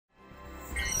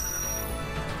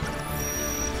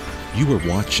You are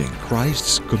watching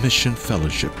Christ's Commission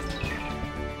Fellowship,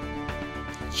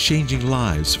 changing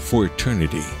lives for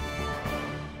eternity.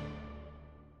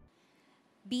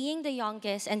 Being the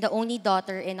youngest and the only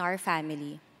daughter in our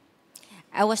family,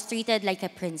 I was treated like a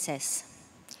princess.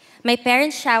 My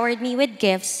parents showered me with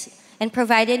gifts and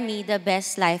provided me the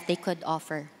best life they could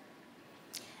offer.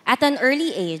 At an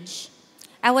early age,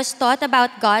 I was taught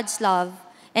about God's love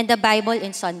and the Bible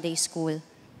in Sunday school.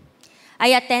 I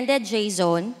attended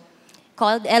J-Zone,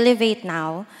 called Elevate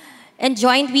Now, and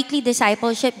joined weekly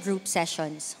discipleship group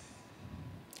sessions.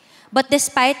 But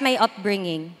despite my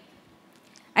upbringing,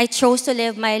 I chose to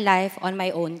live my life on my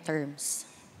own terms.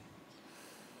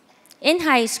 In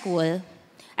high school,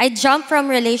 I jumped from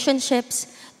relationships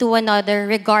to another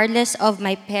regardless of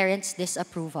my parents'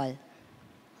 disapproval.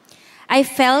 I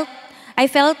felt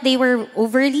they were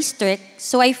overly strict,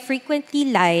 so I frequently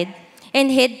lied and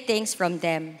hid things from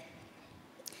them.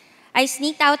 I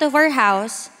sneaked out of our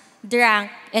house,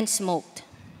 drank, and smoked.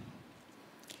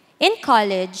 In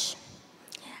college,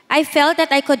 I felt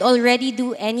that I could already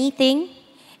do anything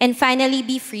and finally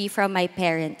be free from my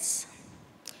parents.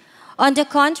 On the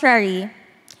contrary,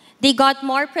 they got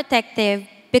more protective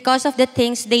because of the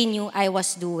things they knew I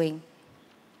was doing.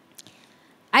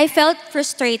 I felt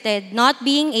frustrated not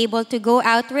being able to go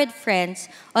out with friends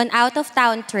on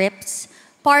out-of-town trips,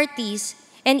 parties,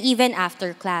 and even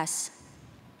after class.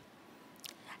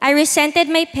 I resented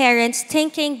my parents,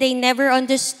 thinking they never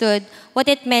understood what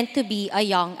it meant to be a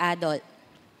young adult.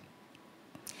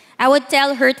 I would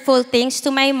tell hurtful things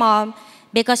to my mom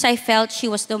because I felt she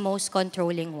was the most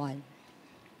controlling one.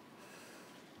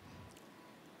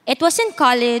 It was in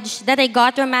college that I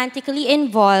got romantically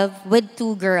involved with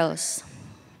two girls.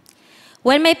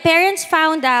 When my parents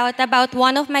found out about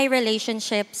one of my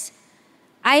relationships,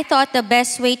 I thought the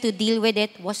best way to deal with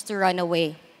it was to run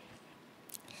away.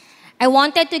 I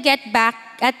wanted to get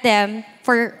back at them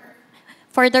for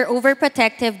their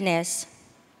overprotectiveness.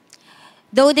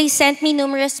 Though they sent me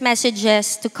numerous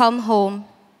messages to come home,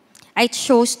 I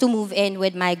chose to move in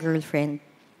with my girlfriend.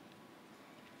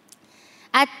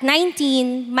 At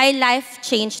 19, my life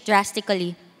changed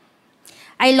drastically.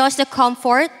 I lost the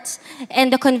comforts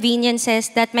and the conveniences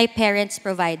that my parents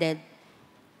provided.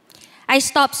 I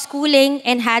stopped schooling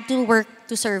and had to work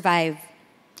to survive.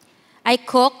 I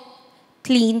cooked,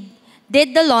 cleaned,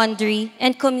 did the laundry,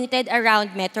 and commuted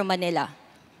around Metro Manila.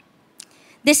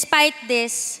 Despite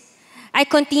this, I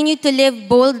continued to live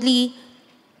boldly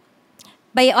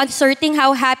by asserting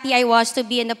how happy I was to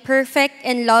be in a perfect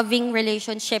and loving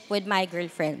relationship with my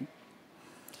girlfriend.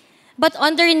 But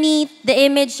underneath the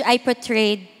image I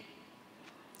portrayed,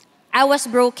 I was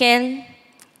broken,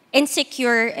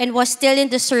 insecure, and was still in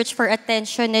the search for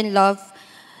attention and love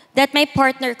that my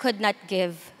partner could not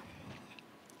give.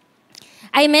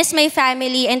 I missed my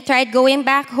family and tried going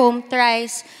back home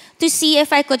thrice to see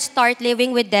if I could start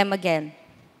living with them again,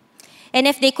 and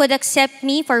if they could accept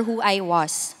me for who I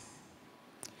was.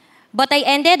 But I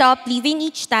ended up leaving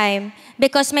each time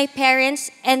because my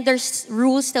parents and their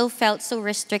rules still felt so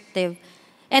restrictive,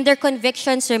 and their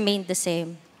convictions remained the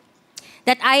same.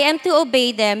 That I am to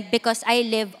obey them because I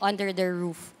live under their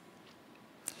roof.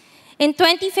 In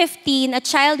 2015, a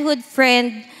childhood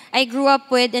friend I grew up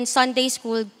with in Sunday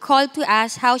school called to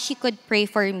ask how she could pray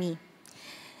for me,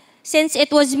 since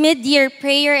it was mid-year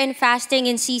prayer and fasting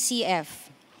in CCF.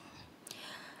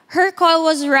 Her call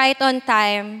was right on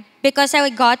time because I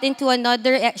got into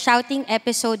another shouting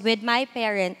episode with my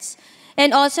parents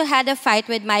and also had a fight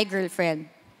with my girlfriend.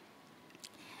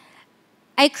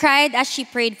 I cried as she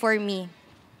prayed for me.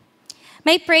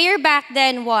 My prayer back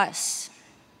then was,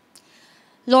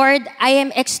 Lord, I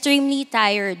am extremely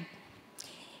tired.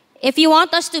 If you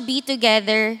want us to be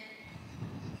together,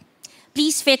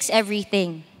 please fix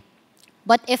everything.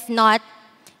 But if not,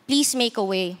 please make a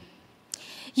way.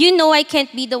 You know I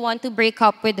can't be the one to break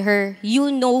up with her.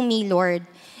 You know me, Lord.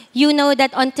 You know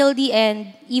that until the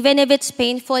end, even if it's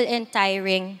painful and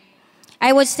tiring,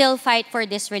 I would still fight for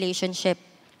this relationship.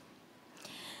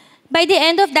 By the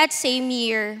end of that same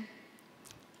year,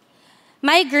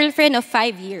 my girlfriend of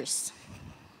 5 years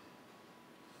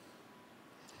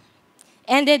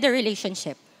ended the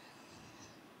relationship.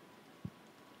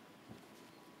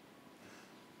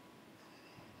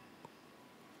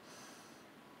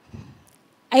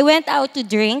 I went out to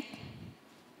drink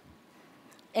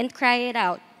and cry it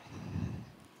out.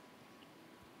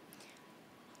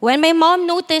 When my mom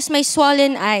noticed my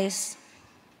swollen eyes,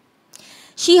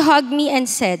 she hugged me and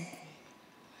said,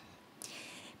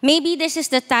 maybe this is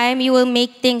the time you will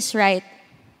make things right.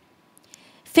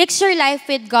 Fix your life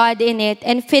with God in it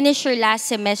and finish your last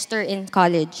semester in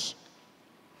college.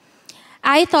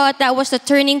 I thought that was the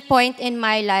turning point in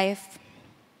my life.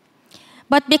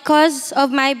 But because of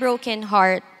my broken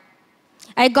heart,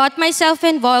 I got myself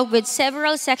involved with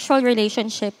several sexual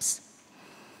relationships,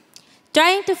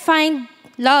 trying to find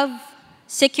love,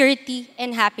 security,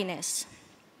 and happiness.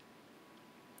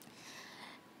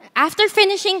 After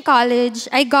finishing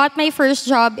college, I got my first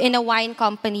job in a wine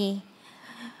company,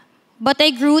 but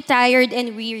I grew tired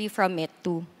and weary from it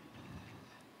too.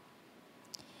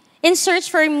 In search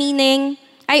for meaning,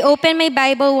 I opened my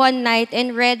Bible one night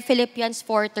and read Philippians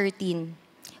 4:13,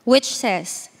 which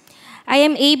says, I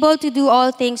am able to do all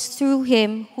things through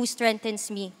him who strengthens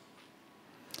me.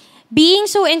 Being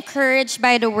so encouraged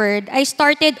by the word, I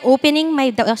started opening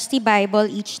my dusty Bible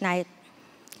each night,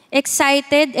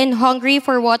 excited and hungry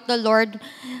for what the Lord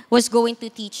was going to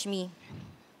teach me.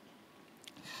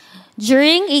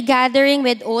 During a gathering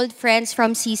with old friends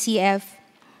from CCF,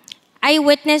 I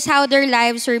witnessed how their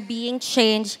lives were being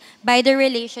changed by their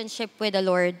relationship with the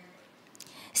Lord.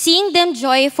 Seeing them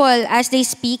joyful as they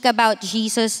speak about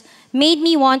Jesus made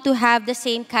me want to have the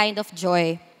same kind of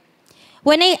joy.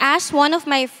 When I asked one of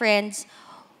my friends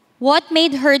what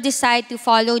made her decide to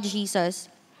follow Jesus,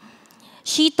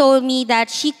 she told me that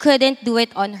she couldn't do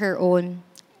it on her own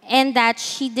and that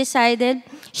she decided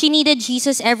she needed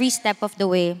Jesus every step of the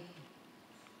way.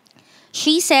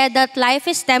 She said that life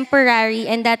is temporary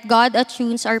and that God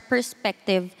attunes our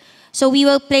perspective, so we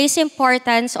will place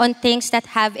importance on things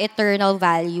that have eternal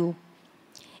value.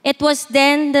 It was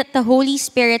then that the Holy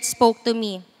Spirit spoke to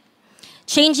me,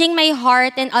 changing my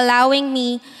heart and allowing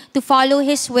me to follow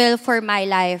His will for my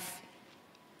life.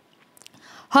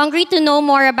 Hungry to know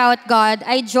more about God,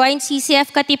 I joined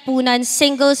CCF Katipunan's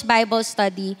Singles Bible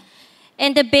Study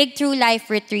and the Big True Life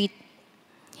Retreat.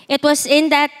 It was in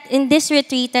this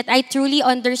retreat that I truly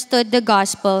understood the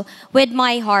gospel with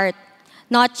my heart,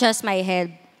 not just my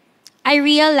head. I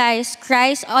realized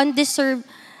Christ's undeserved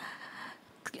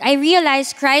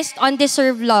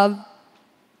love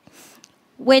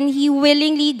when He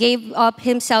willingly gave up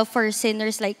Himself for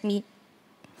sinners like me.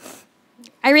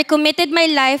 I recommitted my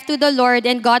life to the Lord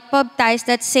and got baptized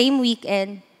that same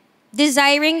weekend,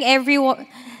 desiring everyone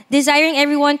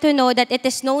to know that it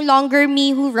is no longer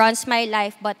me who runs my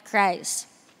life, but Christ.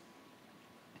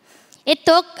 It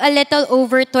took a little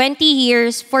over 20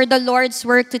 years for the Lord's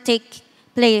work to take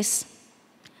place.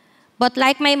 But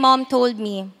like my mom told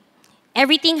me,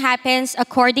 everything happens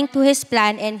according to His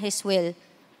plan and His will.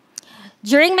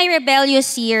 During my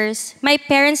rebellious years, my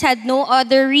parents had no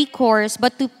other recourse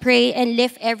but to pray and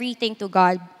lift everything to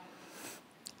God.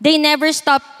 They never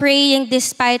stopped praying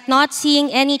despite not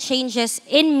seeing any changes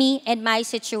in me and my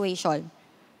situation.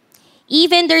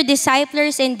 Even their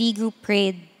disciplers and D group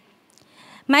prayed.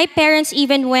 My parents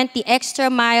even went the extra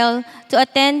mile to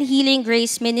attend Healing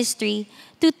Grace Ministry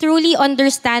to truly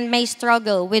understand my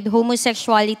struggle with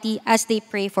homosexuality as they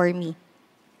pray for me.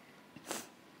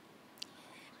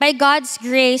 By God's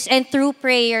grace and through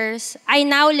prayers, I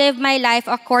now live my life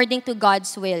according to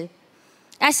God's will.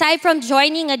 Aside from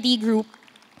joining a D group,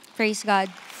 praise God.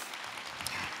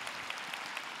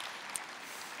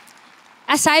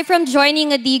 Aside from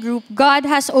joining a D group, God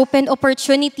has opened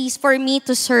opportunities for me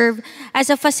to serve as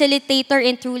a facilitator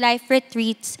in True Life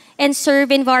retreats and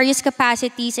serve in various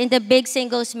capacities in the Big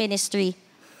Singles Ministry.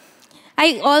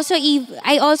 I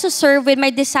also serve with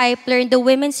my discipler in the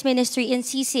women's ministry in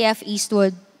CCF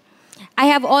Eastwood. I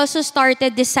have also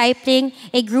started discipling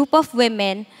a group of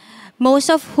women, most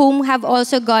of whom have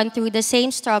also gone through the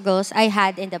same struggles I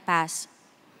had in the past.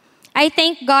 I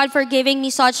thank God for giving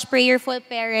me such prayerful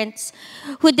parents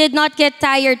who did not get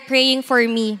tired praying for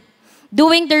me,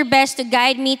 doing their best to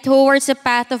guide me towards the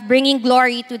path of bringing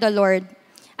glory to the Lord.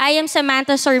 I am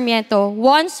Samantha Sarmiento,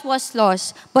 once was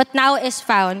lost, but now is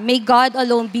found. May God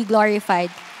alone be glorified.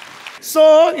 So,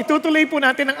 itutuloy po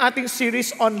natin ang ating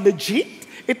series on legit.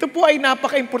 Ito po ay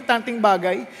napaka-importanting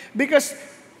bagay because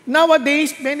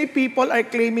nowadays, many people are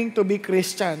claiming to be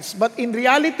Christians, but in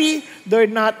reality, they're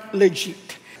not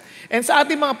legit. And sa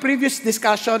ating mga previous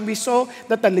discussion, we saw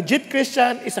that a legit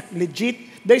Christian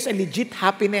there's a legit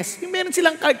happiness. Yung meron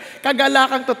silang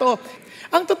kagalakang totoo.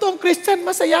 Ang totoong Christian,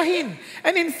 masayahin.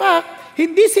 And in fact,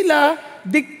 hindi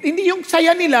yung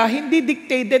saya nila, hindi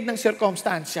dictated ng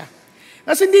circumstansya.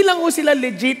 Kasi hindi lang sila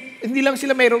legit, hindi lang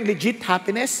sila mayroong legit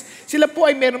happiness, sila po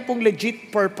ay mayroong pong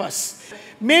legit purpose.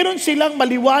 Meron silang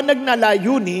maliwanag na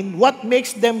layunin, what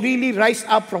makes them really rise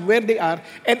up from where they are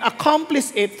and accomplish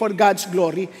it for God's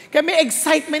glory. Kaya may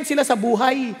excitement sila sa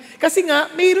buhay. Kasi nga,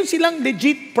 mayroon silang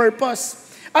legit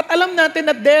purpose. At alam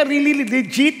natin that they're really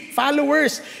legit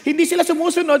followers. Hindi sila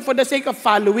sumusunod for the sake of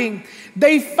following.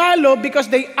 They follow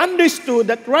because they understood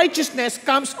that righteousness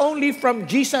comes only from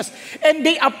Jesus. And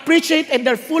they appreciate and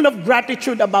they're full of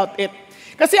gratitude about it.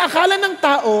 Kasi akala ng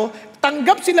tao,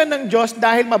 tanggap sila ng Diyos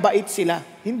dahil mabait sila.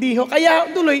 Hindi ho.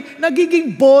 Kaya tuloy,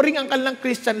 nagiging boring ang kanilang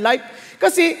Christian life.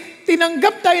 Kasi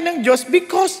tinanggap tayo ng Diyos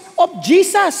because of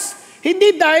Jesus.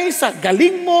 Hindi dahil sa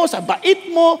galing mo, sa bait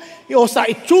mo, o sa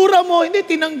itsura mo. Hindi,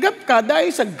 tinanggap ka dahil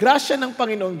sa grasya ng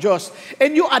Panginoong Diyos.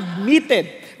 And you admitted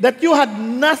that you had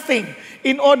nothing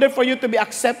in order for you to be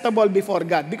acceptable before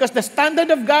God. Because the standard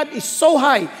of God is so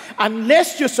high,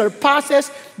 unless you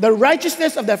surpasses the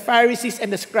righteousness of the Pharisees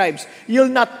and the scribes, you'll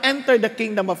not enter the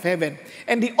kingdom of heaven.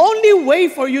 And the only way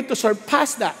for you to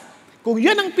surpass that, kung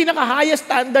yan ang pinaka-highest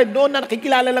standard doon na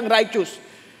nakikilala lang righteous,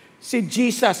 si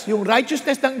Jesus, yung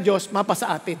righteousness ng Diyos, mapa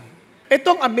sa atin.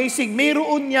 Itong amazing,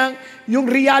 mayroon niyang yung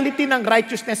reality ng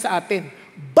righteousness sa atin.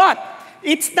 But,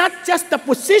 it's not just the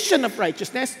position of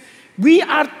righteousness, we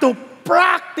are to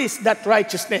practice that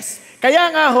righteousness. Kaya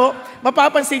nga ho,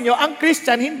 mapapansin nyo, ang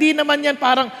Christian, hindi naman yan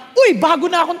parang, uy, bago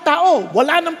na akong tao,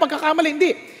 wala nang pagkakamali.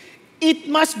 Hindi. It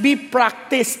must be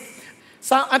practiced.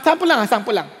 Sample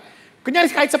lang. Kunyari,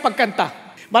 kahit sa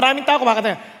pagkanta, maraming tao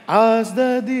kumakanta, as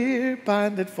the deer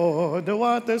panted for the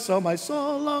water, so my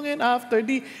soul longing after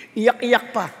thee.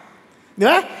 Iyak-iyak pa. Di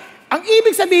ba? Ang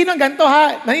ibig sabihin ng ganito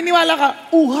ha, naniniwala ka,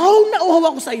 uhaw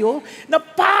ako sa iyo, na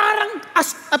parang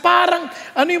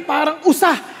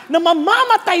usa, na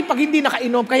mamamatay pag hindi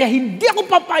nakainom, kaya hindi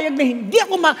ako papayag na hindi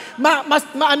ako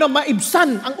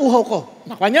maibsan ang uhaw ko.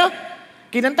 Nakuha niyo?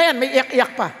 Kinanta yan, may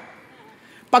iyak-iyak pa.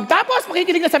 Pagtapos,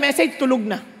 makikinig na sa message, tulog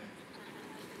na.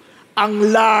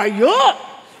 Ang layo!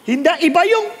 Hindi, iba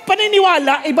yung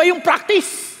paniniwala, iba yung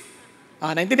practice.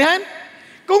 Naintindihan?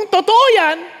 Kung totoo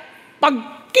yan, pag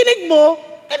kinig mo,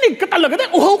 kinig ka talaga,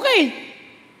 uhaw ka eh.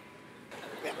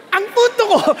 Ang punto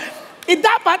ko,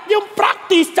 dapat yung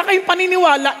practice tsaka yung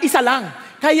paniniwala, isa lang.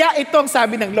 Kaya ito ang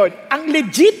sabi ng Lord. Ang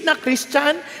legit na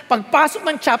Christian, pagpasok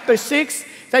ng chapter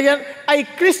 6, ay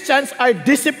Christians are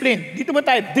disciplined. Dito mo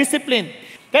tayo, disciplined.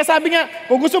 Kaya sabi niya,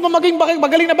 kung gusto mo maging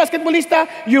magaling na basketballista,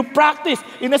 you practice.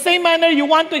 In the same manner, you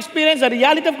want to experience the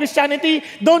reality of Christianity,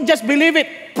 don't just believe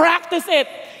it, practice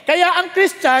it. Kaya ang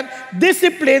Christian,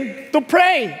 disciplined to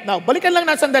pray. Now, balikan lang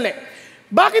natin sandali.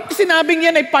 Bakit sinabing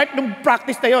yan ay part ng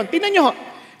practice na yun? Tingnan nyo ho.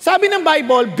 Sabi ng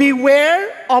Bible,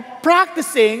 beware of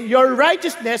practicing your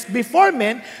righteousness before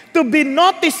men to be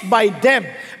noticed by them.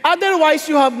 Otherwise,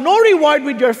 you have no reward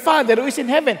with your Father who is in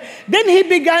heaven. Then He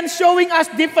began showing us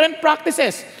different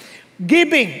practices.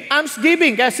 Giving,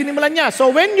 almsgiving, kaya sinimulan niya. So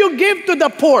when you give to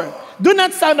the poor, do not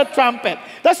sound a trumpet.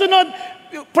 Sunod,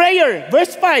 prayer,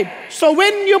 verse 5. So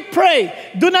when you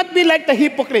pray, do not be like the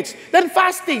hypocrites. Then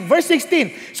fasting, verse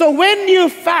 16. So when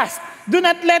you fast, do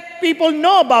not let people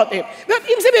know about it.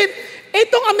 Ibig sabihin,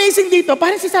 itong amazing dito,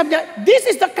 parang sinasabi niya, this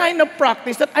is the kind of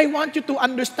practice that I want you to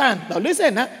understand. Now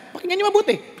listen, pakinggan niyo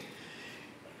mabuti.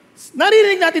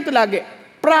 Naririnig natin ito lagi.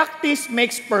 Practice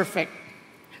makes perfect.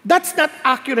 That's not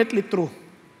accurately true.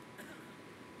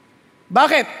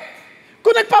 Bakit?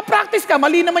 Kung nagpa-practice ka,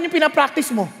 mali naman yung pinapractice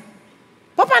mo.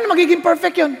 Paano magiging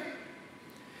perfect yun?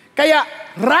 Kaya,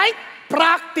 right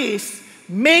practice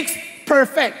makes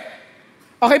perfect.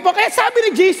 Okay po, kaya sabi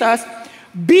ni Jesus,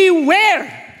 beware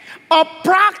of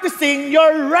practicing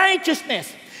your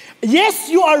righteousness. Yes,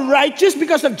 you are righteous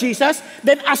because of Jesus.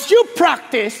 Then as you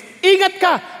practice, ingat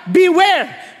ka,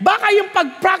 beware. Baka yung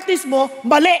pag-practice mo,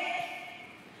 mali.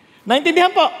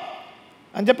 Naintindihan po?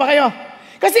 Andiyan pa kayo?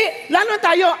 Kasi lalo na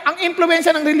tayo, ang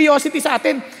impluensya ng religiosity sa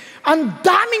atin, ang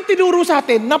daming tinuro sa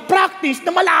atin na practice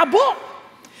na malabo.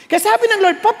 Kaya sabi ng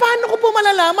Lord, paano ko po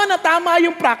malalaman na tama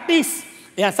yung practice?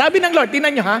 Yan, sabi ng Lord,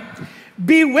 tingnan nyo ha,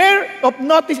 beware of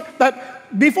notice, that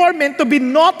before men to be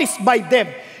noticed by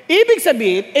them. Ibig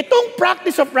sabihin, itong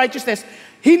practice of righteousness,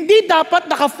 hindi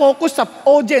dapat nakafocus sa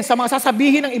audience, sa mga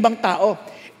sasabihin ng ibang tao.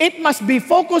 It must be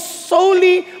focused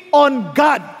solely on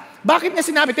God. Bakit niya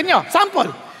sinabi? Tingnan nyo,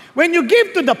 sample. When you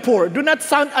give to the poor, do not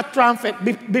sound a trumpet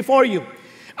before you,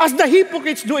 as the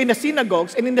hypocrites do in the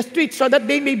synagogues and in the streets, so that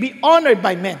they may be honored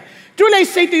by men. Truly I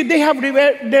say to you, they have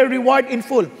their reward in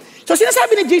full. So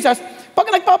sinasabi ni Jesus, pag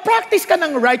nagpa-practice ka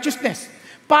ng righteousness,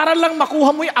 para lang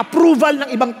makuha mo yung approval ng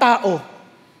ibang tao,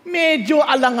 medyo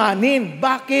alanganin.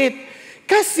 Bakit?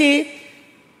 Kasi,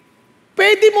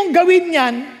 pwede mong gawin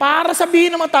yan para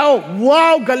sabihin ng mga tao,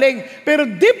 wow, galing. Pero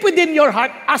deep within your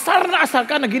heart, asar na asar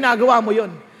ka na ginagawa mo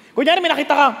yon. Kunyari may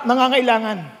nakita ka,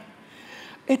 nangangailangan.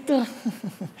 Ito,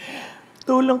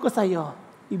 tulong ko sa'yo,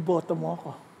 iboto mo ako.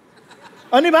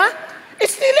 Ano ba?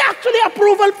 It's still actually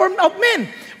approval of men.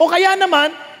 O kaya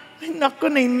naman, Ay, naku,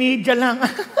 nainidya lang.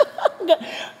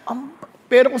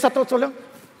 Pero kung sa totoo lang,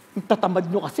 tatamad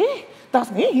nyo kasi. Tapos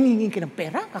ngayon, hiningin ka ng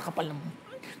pera, kakapal mo.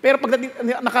 Pero pagdating,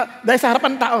 dahil sa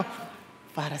harapan ng tao,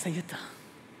 para sa iyo to.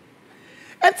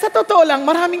 At sa totoo lang,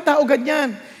 maraming tao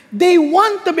ganyan. They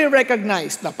want to be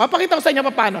recognized. Papakita ko sa inyo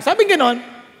paano. Sabi ganon,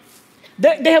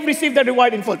 they have received the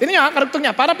reward in full. Tingnan niyo, karugtong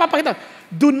niya, para papakita.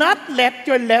 Do not let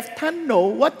your left hand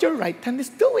know what your right hand is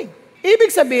doing.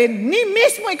 Ibig sabihin, ni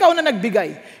mismo ikaw na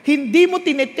nagbigay. Hindi mo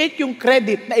tinitake yung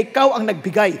credit na ikaw ang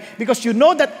nagbigay. Because you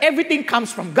know that everything comes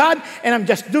from God and I'm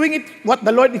just doing it what the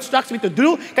Lord instructs me to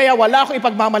do, kaya wala akong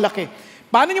ipagmamalaki.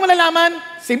 Paano niyo malalaman?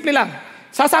 Simple lang.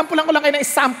 Sasampulan ko lang kayo ng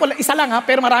sample, isa lang ha,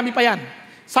 pero marami pa yan.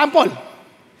 Sample.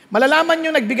 Malalaman niyo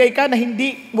nagbigay ka na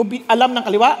hindi mo alam ng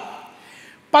kaliwa.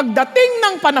 Pagdating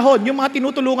ng panahon, yung mga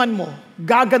tinutulungan mo,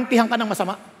 gagantihan ka ng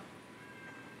masama.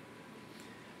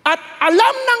 At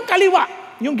alam ng kaliwa,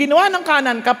 yung ginawa ng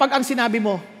kanan kapag ang sinabi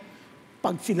mo,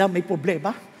 pag sila may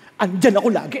problema, andyan ako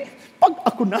lagi. Pag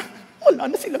ako na, wala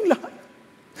na silang lahat.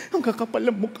 Ang kakapal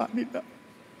ng mukha nila.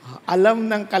 Alam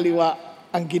ng kaliwa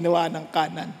ang ginawa ng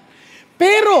kanan.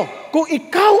 Pero kung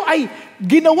ikaw ay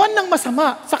ginawan ng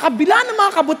masama, sa kabila ng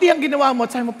mga kabutihan ginawa mo,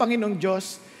 at sabi mo, Panginoong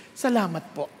Diyos,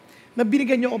 salamat po na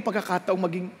binigyan niyo akong pagkakataong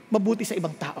maging mabuti sa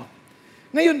ibang tao.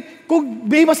 Ngayon, kung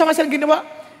may masama silang ginawa,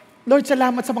 Lord,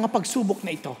 salamat sa mga pagsubok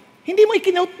na ito. Hindi mo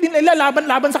nila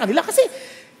laban sa kanila kasi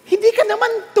hindi ka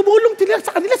naman tumulong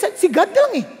sa kanila. Si God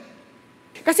lang eh.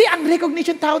 Kasi ang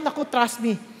recognition tao, naku, trust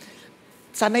me,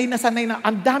 sanay na.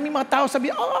 Ang daming mga tao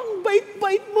sabi, ang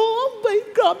bait-bait mo, ang bait,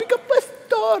 grabe ka,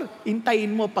 pastor.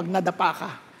 Hintayin mo, pag nadapa ka,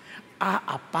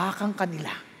 aapakan kanila.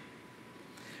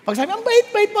 Pag sabi, ang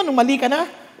bait-bait mo, nung mali ka na,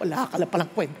 wala ka lang palang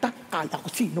kwenta, kala ko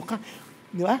sino ka.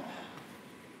 Di ba?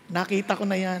 Nakita ko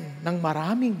na yan ng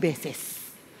maraming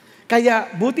beses.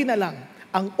 Kaya buti na lang,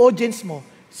 ang audience mo,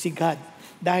 si God.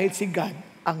 Dahil si God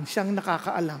ang siyang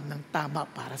nakakaalam ng tama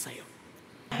para sa'yo.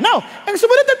 Now, ang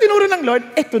sumunod na tinuro ng Lord,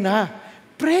 eto na.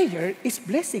 Prayer is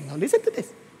blessing. Now, listen to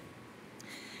this.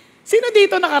 Sino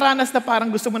dito nakaranas na parang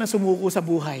gusto mo na sumuko sa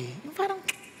buhay? Yung parang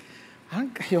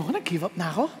ayoko na, give up na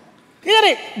ako.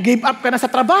 Kaya give up ka na sa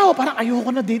trabaho. Parang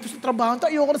ayoko na dito sa trabaho to,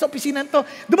 ayoko na sa opisina to.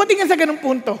 Dumating ka sa ganung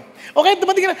punto. Okay,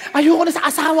 dumating ka na, ayoko na sa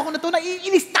asawa ko na to,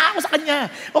 naiinis na ako sa kanya.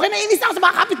 Okay, naiinis na ako sa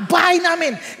mga kapitbahay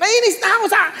namin. Naiinis na ako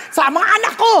sa mga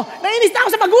anak ko. Naiinis na ako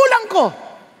sa magulang ko.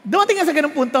 Dumating ka sa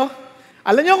ganung punto.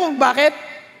 Alam niyo kung bakit?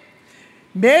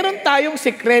 Meron tayong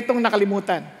sekretong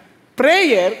nakalimutan.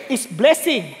 Prayer is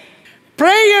blessing.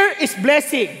 Prayer is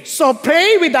blessing. So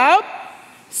pray without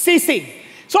ceasing.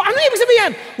 So ano ibig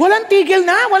sabihin? Walang tigil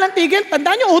na, walang tigil.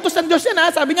 Tandaan niyo, utos ng Diyos yan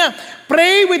ha. Sabi niya,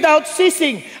 pray without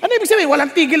ceasing. Ano ibig sabihin?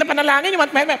 Walang tigil na panalangin.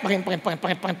 Pangin.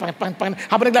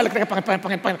 Habang naglalakad ka,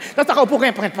 pangin. Tapos nakaupo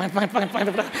ka, pangin.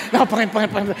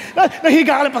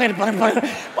 Nahiga ka lang, pangin.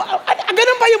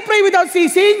 Ganun ba yung pray without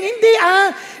ceasing? Hindi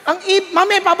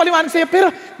mamaya papaliwanag sa'yo,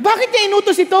 pero bakit niya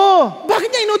inutos ito? Bakit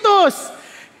niya inutos?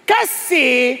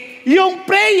 Kasi yung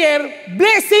prayer,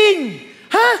 blessing.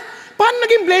 Paano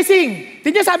naging blessing?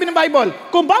 Tingnan sabi ng Bible.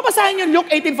 Kung babasahin yung Luke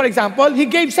 18 for example, He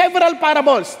gave several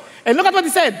parables. And look at what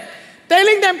He said.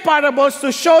 Telling them parables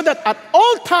to show that at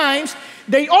all times,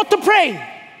 they ought to pray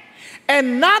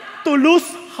and not to lose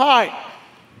heart.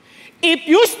 If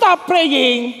you stop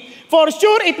praying, for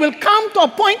sure it will come to a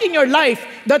point in your life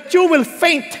that you will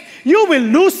faint. You will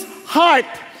lose heart.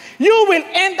 You will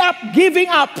end up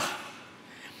giving up.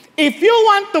 If you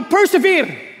want to persevere,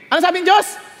 ano sabi ng Diyos?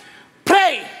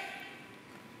 Pray.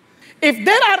 If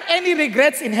there are any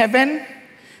regrets in heaven,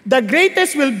 the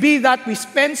greatest will be that we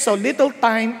spend so little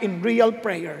time in real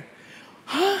prayer.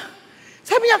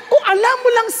 Sabi niya, kung alam mo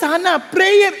lang sana,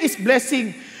 prayer is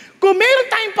blessing. Kung meron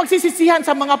tayong pagsisisihan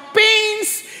sa mga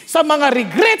pains, sa mga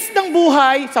regrets ng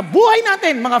buhay, sa buhay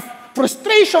natin, mga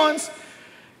frustrations,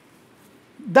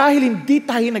 dahil hindi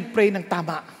tayo nag-pray ng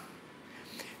tama.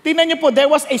 Tingnan niyo po, there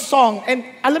was a song, and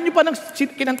alam niyo pa nang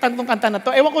kinantang tong kanta na to,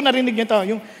 ewan ko narinig niyo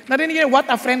to, narinig niyo, what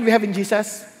a friend we have in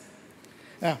Jesus.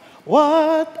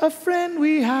 What a friend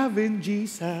we have in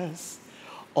Jesus,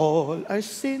 all our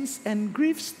sins and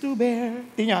griefs to bear.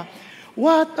 Tingnan,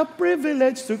 what a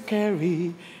privilege to carry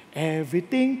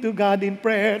everything to God in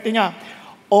prayer. Tingnan,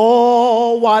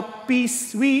 oh, what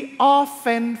peace we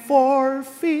often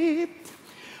forfeit.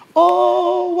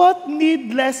 Oh, what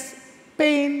needless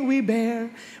pain we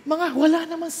bear. Mga wala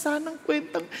naman sanang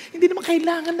kwentang, hindi naman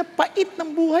kailangan na pait ng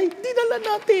buhay, dinala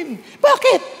natin.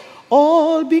 Bakit?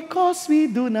 All because we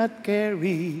do not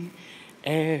carry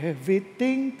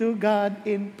everything to God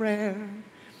in prayer.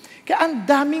 Kaya ang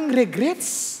daming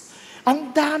regrets, ang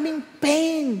daming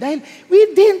pain, dahil we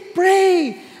didn't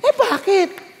pray. Bakit?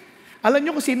 Alam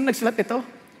niyo kung sino nagsulat ito?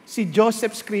 si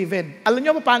Joseph Scriven. Alam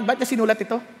niyo paano ba't niya sinulat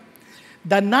ito?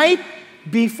 The night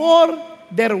before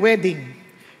their wedding,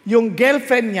 yung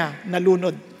girlfriend niya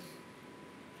nalunod.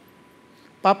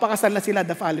 Papakasal na sila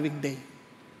the following day.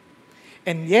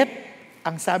 And yet,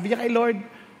 ang sabi niya kay Lord,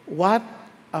 what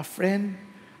a friend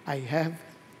I have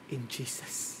in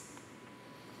Jesus.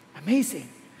 Amazing.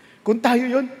 Kung tayo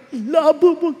yun,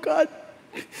 labo mo, God.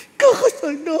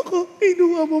 Kakasal na ako,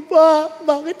 kinuha mo pa.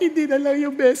 Bakit hindi na lang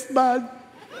yung best man?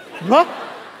 Diba?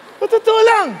 Totoo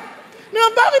lang.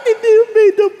 Bakit hindi yung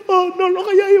maid of honor o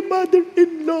kaya yung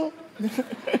mother-in-law?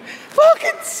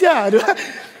 Bakit siya? Diba?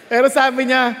 Pero sabi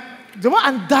niya, diba,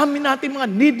 ang dami natin mga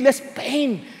needless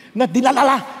pain na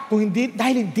dinalala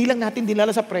dahil hindi lang natin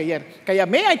dinala sa prayer. Kaya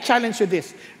may I challenge you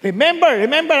this.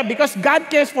 Remember, because God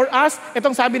cares for us,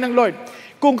 itong sabi ng Lord,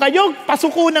 kung kayo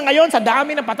pasuko na ngayon sa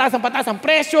dami ng pataas ang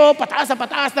presyo, pataas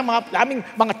ng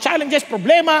mga challenges,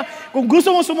 problema, kung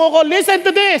gusto mong sumuko, listen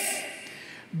to this.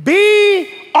 Be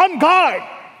on guard.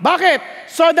 Bakit?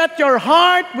 So that your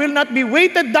heart will not be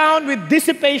weighted down with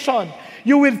dissipation.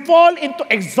 You will fall into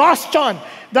exhaustion.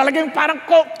 Talagang parang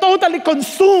totally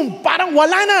consumed. Parang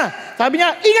wala na. Sabi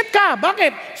niya, ingat ka.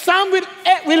 Bakit? Some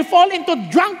will fall into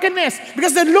drunkenness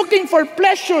because they're looking for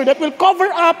pleasure that will cover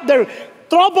up their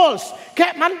troubles.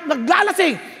 Kaya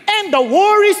naglalasing. And the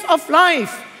worries of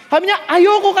life. Sabi niya,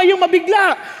 ayoko kayong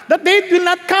mabigla. That they will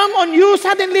not come on you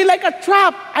suddenly like a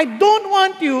trap. I don't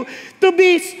want you to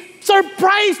be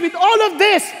surprised with all of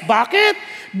this. Bakit?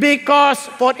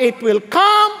 Because for it will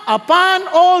come upon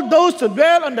all those who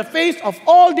dwell on the face of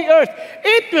all the earth.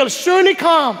 It will surely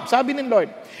come. Sabi ng Lord,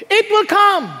 it will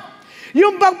come.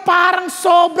 Yung bang parang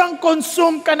sobrang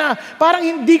consume ka na, parang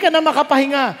hindi ka na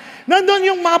makapahinga. Nandun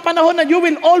yung mga panahon na you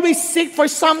will always seek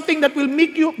for something that will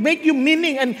make you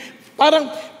meaning and parang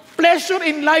pleasure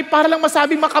in life para lang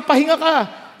masabing makapahinga ka.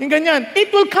 Yung ganyan.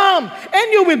 It will come. And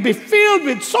you will be filled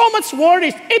with so much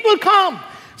worries. It will come.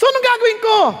 So anong gagawin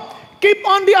ko? Keep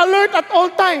on the alert at all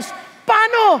times.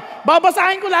 Paano?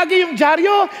 Babasahin ko lagi yung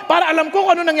dyaryo para alam ko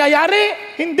kung ano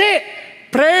nangyayari? Hindi.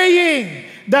 Praying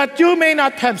that you may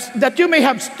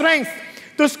have strength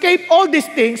to escape all these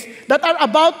things that are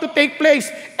about to take place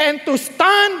and to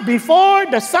stand before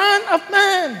the Son of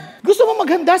Man. Gusto mo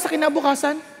maghanda sa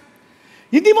kinabukasan?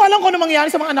 Hindi mo alam kung ano mangyayari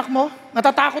sa mga anak mo?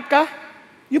 Natatakot ka?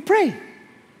 You pray.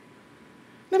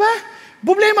 Diba?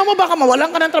 Problema mo, baka mawalan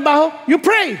ka ng trabaho? You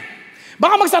pray.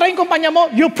 Baka magsara yung kumpanya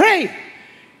mo? You pray.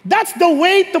 That's the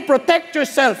way to protect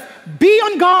yourself. Be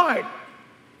on guard.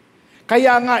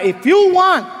 Kaya nga, if you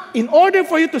want, in order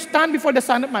for you to stand before the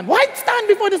Son of Man, why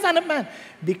stand before the Son of Man?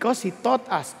 Because He taught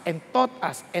us and taught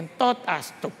us and taught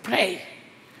us to pray.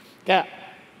 Kaya,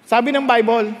 sabi ng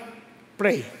Bible,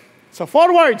 pray. So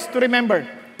 4 words to remember.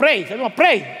 Pray. Sabi mo,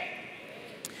 pray.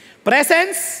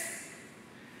 Presence,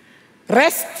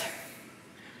 rest,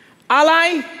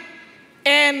 ally,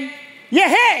 and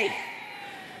yehey!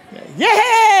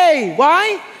 Yehey!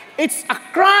 Why? It's a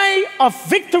cry of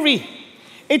victory.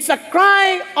 It's a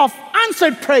cry of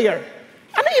answered prayer.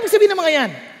 Ano ibig sabihin ng mga yan?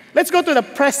 Let's go to the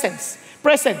presence.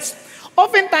 Presence.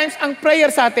 Oftentimes, ang prayer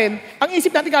sa atin, ang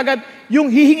isip natin kagad, yung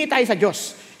hihingi tayo sa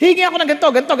Diyos. Hihingi ako ng ganito.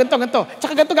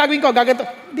 Tsaka ganito gagawin ko, gaganto.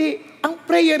 Hindi. Ang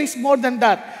prayer is more than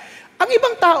that. Ang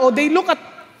ibang tao, they look at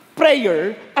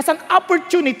prayer as an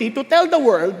opportunity to tell the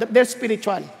world that they're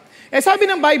spiritual. Eh sabi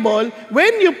ng Bible,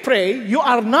 when you pray, you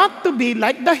are not to be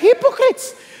like the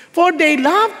hypocrites. For they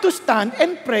love to stand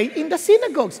and pray in the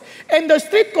synagogues and the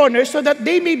street corners so that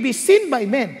they may be seen by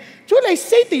men. Truly I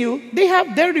say to you, they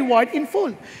have their reward in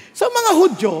full. Sa mga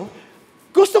Hudyo,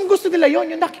 gustong-gusto nila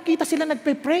yon, yung nakikita sila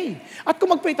nagpe-pray. At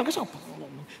kung mag-pray,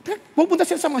 pupunta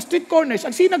sila sa mga street corners,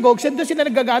 ang synagogues, and doon sila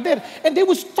nag-gather. And they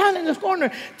would stand in the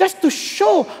corner just to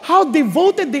show how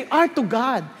devoted they are to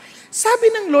God.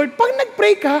 Sabi ng Lord, pag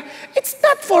nag-pray ka, it's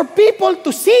not for people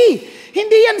to see.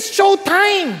 Hindi yan show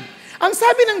time. Ang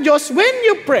sabi ng Diyos, when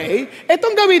you pray,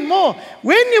 etong gawin mo.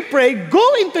 When you pray, go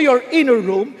into your inner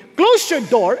room, close your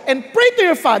door, and pray to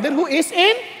your Father who is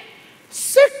in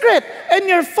secret. And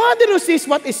your Father who sees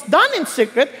what is done in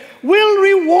secret will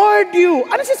reward you.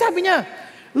 Ano sinasabi niya?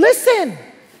 Listen,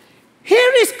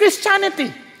 here is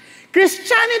Christianity.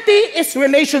 Christianity is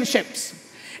relationships.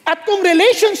 At kung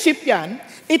relationship yan,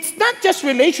 it's not just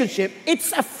relationship, it's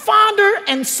a father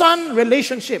and son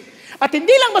relationship. At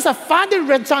hindi lang ba sa father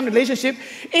and son relationship,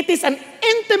 it is an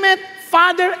intimate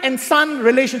father and son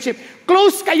relationship.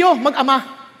 Close kayo, mag-ama.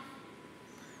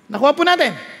 Nakuha po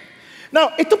natin.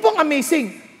 Now, ito pong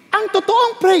amazing. Ang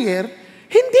totoong prayer,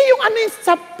 hindi yung ano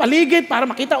sa paligid para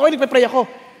makita, nagpe-pray ako.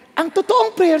 Ang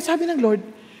totoong prayer, sabi ng Lord,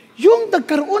 yung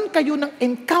nagkaroon kayo ng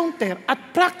encounter at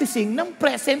practicing ng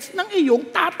presence ng iyong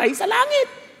tatay sa langit.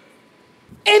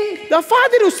 And the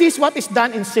Father who sees what is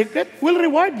done in secret will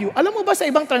reward you. Alam mo ba sa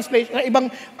ibang translation,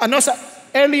 sa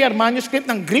earlier manuscript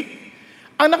ng Greek,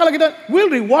 ang nakalagay doon, will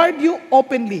reward you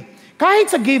openly. Kahit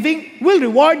sa giving, will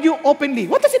reward you openly.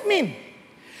 What does it mean?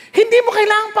 Hindi mo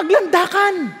kailangang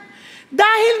paglandakan.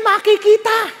 Dahil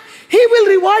makikita. He will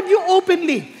reward you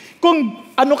openly. Kung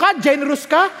generous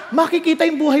ka, makikita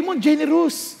yung buhay mo,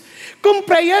 generous. Kung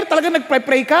prayer, talaga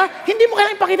nagpray ka, hindi mo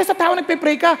kailangang ipakita sa tao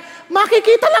nagpray ka.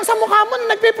 Makikita lang sa mukha mo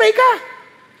na nagpray ka.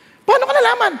 Paano ka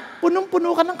nalaman?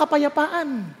 Punong-puno ka ng kapayapaan.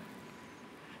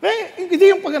 Hindi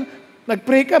yung pag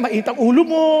nagpray ka, maitang ulo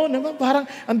mo, naman, parang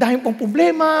ang dahil pong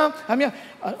problema.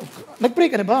 Nagpray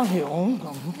ka na ba?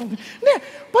 Hindi.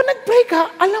 Pag nagpray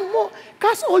ka, alam mo,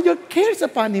 cast all your cares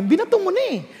upon Him. Binato mo na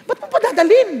eh. Ba't mo pa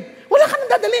dadalin? Wala ka nang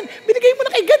dadalin. Binigay mo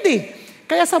na kay God eh.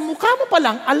 Kaya sa mukha mo pa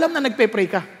lang, alam na nagpe-pray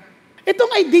ka.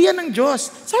 Itong idea ng Diyos.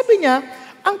 Sabi niya,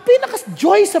 ang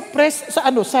pinaka-joy sa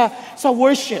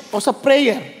worship o sa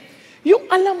prayer, yung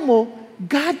alam mo,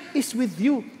 God is with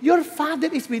you. Your Father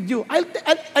is with you. I'll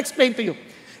explain to you.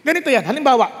 Ganito yan.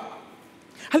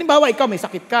 Halimbawa, ikaw may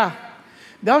sakit ka.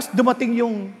 Tapos dumating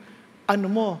yung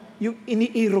yung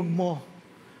iniirog mo.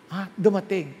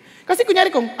 Dumating. Kasi kunyari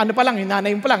kung pa lang, yung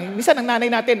nanay mo pa lang, minsan ang nanay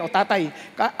natin o tatay,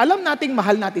 alam nating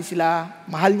mahal natin sila,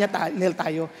 mahal niya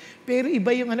tayo. Pero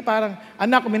iba yung parang,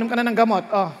 anak, uminom ka na ng gamot.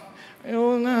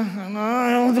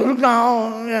 Tulog na ako.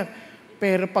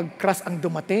 Pero pag crush ang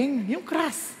dumating, yung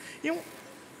crush, yung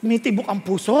mitibok ang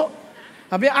puso.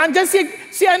 Sabi, andyan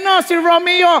si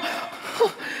Romeo.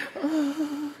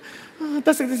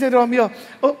 Tapos si Romeo,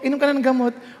 inom ka na ng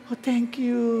gamot. Thank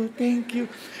you.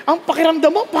 Ang pakiramdam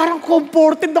mo, parang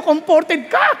comforted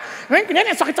ka. Ngayon,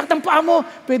 kunyari, sakit-sakit ang paa mo.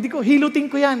 Pwede ko,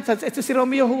 hilutin ko yan. Si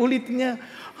Romeo, uulitin niya.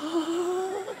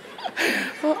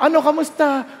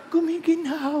 Kamusta?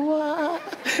 Gumiginhawa.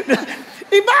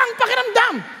 Iba ang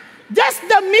pakiramdam. Just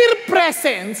the mere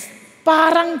presence,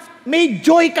 parang may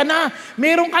joy ka na.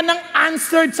 Meron ka ng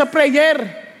answered sa prayer.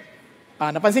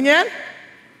 Napansin niyo yan?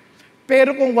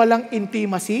 Pero kung walang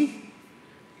intimacy,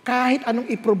 kahit anong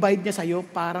i-provide niya sa'yo,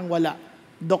 parang wala.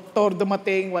 Doktor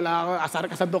dumating, asar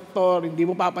ka sa doktor, hindi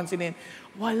mo papansinin.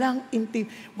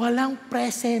 Walang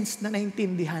presence na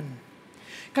naintindihan.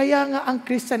 Kaya nga ang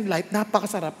Christian life,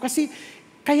 napakasarap. Kasi,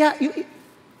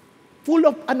 full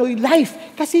of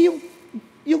life. Kasi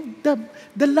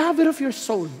the lover of your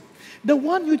soul, the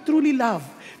one you truly love,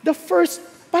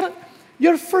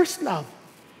 your first love,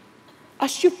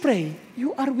 as you pray,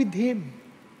 you are with Him.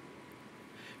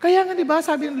 Kaya nga, di ba,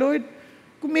 sabi ng Lord,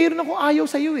 kung mayroon akong ayaw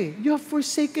sa iyo you have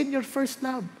forsaken your first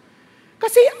love.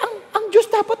 Kasi ang Diyos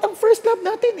dapat ang first love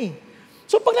natin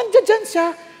So pag nandiyan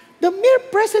siya, the mere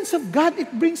presence of God, it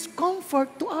brings comfort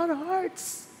to our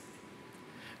hearts.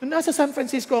 Nung nasa San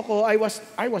Francisco ako, I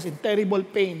was in terrible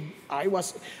pain. I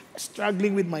was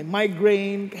struggling with my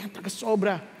migraine, kaya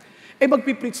taga-sobra.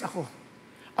 Magpipreach ako.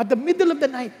 At the middle of the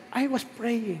night, I was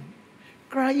praying,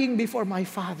 crying before my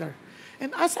Father.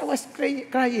 And as I was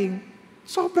crying,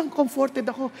 sobrang comforted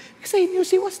ako. Kasi I knew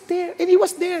He was there. And He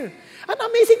was there. Ang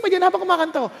amazing pa dyan habang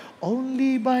kumakanta.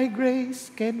 Only by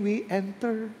grace can we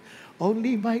enter.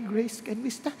 Only by grace can we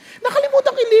stand.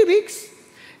 Nakalimutan ko yung lyrics.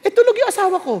 Tulog yung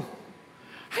asawa ko.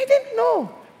 I didn't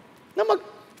know. Na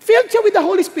filled siya with the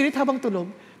Holy Spirit habang tulog.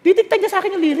 Didiktan niya sa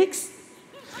akin yung lyrics.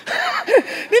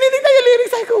 Dinidiktan yung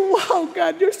lyrics. Sabi ko, wow,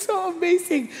 God, you're so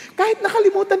amazing. Kahit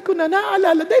nakalimutan ko na,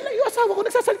 naaalala. Dahil yung asawa ko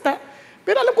nagsasalta.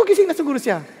 Pero alam ko, gising na siguro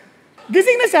siya.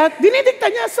 Gising na siya, dinidikta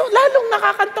niya. So, lalong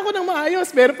nakakanta ko ng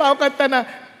maayos. Meron pa ako kanta na,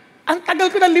 ang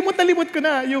tagal ko na, limot ko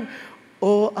na. Yung,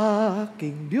 O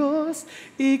aking Diyos,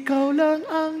 Ikaw lang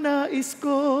ang nais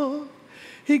ko.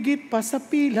 Higit pa sa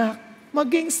pilak,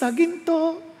 maging sa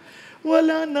ginto.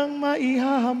 Wala nang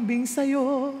maihahambing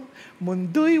sa'yo.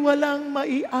 Mundo'y walang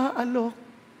maiaalok.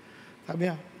 Sabi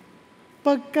niya,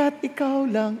 pagkat Ikaw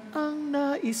lang ang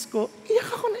nais ko. Iyak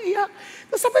ako na iyak.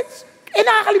 Tapos sabi,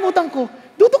 nakakalimutan ko.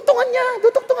 Duduktungan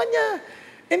niya.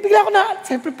 And bigla ko na,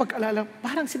 siyempre pag-alala,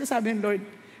 parang sinasabi ng Lord,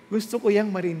 gusto ko yang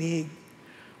marinig.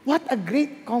 What a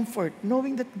great comfort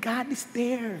knowing that God is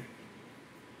there.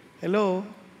 Hello?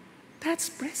 That's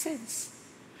presence.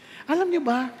 Alam niyo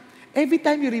ba, every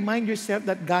time you remind yourself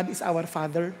that God is our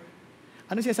Father,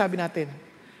 ano sinasabi natin?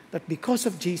 That because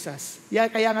of Jesus,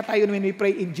 kaya nga tayo when we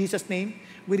pray in Jesus' name,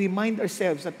 we remind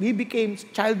ourselves that we became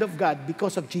child of God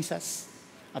because of Jesus.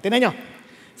 At tingnan nyo,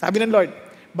 sabi ng Lord,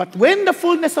 but when the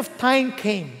fullness of time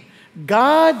came,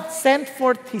 God sent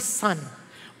forth His Son,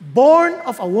 born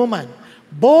of a woman,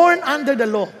 born under the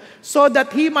law, so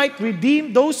that He might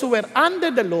redeem those who were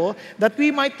under the law, that we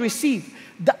might receive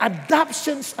the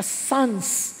adoptions as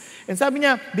sons. And sabi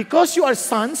niya, because you are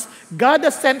sons, God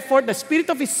has sent forth the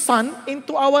Spirit of His Son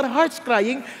into our hearts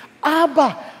crying,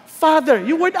 Abba, Father.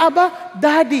 Yung word Abba,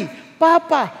 Daddy,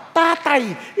 Papa,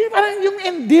 Tatay. Parang yung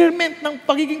endearment ng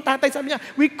pagiging tatay. Sabi niya,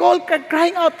 we call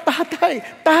crying out, Tatay,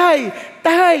 Tay,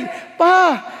 Tay,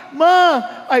 Pa, Ma,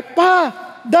 ay Pa,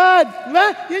 Dad. Diba?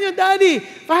 Yun yung Daddy.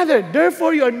 Father,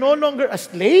 therefore you are no longer a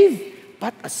slave,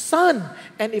 but a son.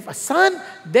 And if a son,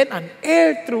 then an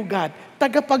heir through God.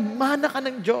 Tagapagmana ka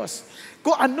ng Diyos.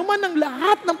 Kung ano man ang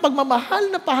lahat ng pagmamahal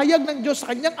na pahayag ng Diyos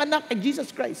sa kanyang anak kay Jesus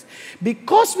Christ.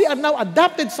 Because we are now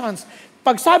adopted sons,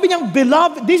 pag sabi niyang,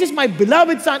 beloved, this is my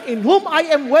beloved son in whom I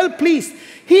am well pleased.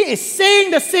 He is saying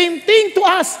the same thing to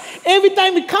us. Every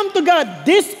time we come to God,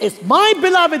 this is my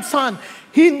beloved son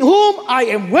in whom I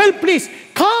am well pleased.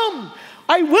 Come!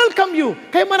 I welcome you.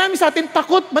 Kaya marami sa atin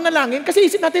takot manalangin kasi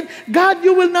isip natin, God,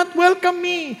 you will not welcome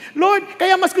me. Lord,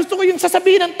 kaya mas gusto ko yung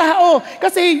sasabihin ng tao.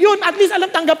 Kasi yun, at least alam,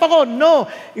 tanggap ako. No,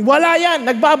 wala yan.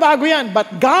 Nagbabago yan.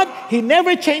 But God, He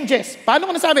never changes.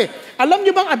 Paano ko nasabi? Alam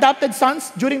niyo bang adopted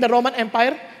sons during the Roman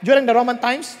Empire? During the Roman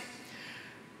times?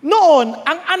 Noon,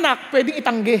 ang anak pwedeng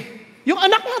itanggi. Yung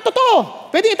anak na totoo,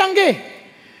 pwedeng itanggi.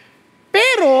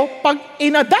 Pero, pag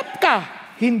inadapt ka,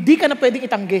 hindi ka na pwedeng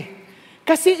itanggi.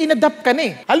 Kasi inadapt ka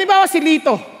na eh. Halimbawa si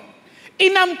Lito,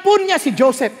 inampun niya si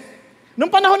Joseph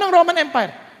noong panahon ng Roman Empire.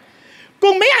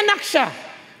 Kung may anak siya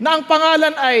na ang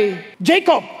pangalan ay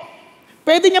Jacob,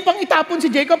 pwede niya pang itapon si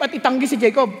Jacob at itanggi si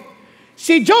Jacob.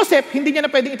 Si Joseph, hindi niya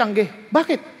na pwedeng itanggi.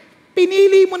 Bakit?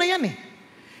 Pinili mo na yan eh.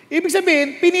 Ibig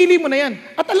sabihin, pinili mo na yan.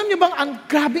 At alam niyo bang ang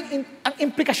grabing ang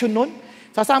implikasyon nun?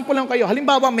 Sasample lang kayo.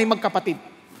 Halimbawa may magkapatid.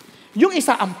 Yung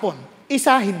isa ampon,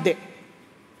 isa hindi.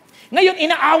 Ngayon,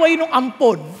 inaaway nung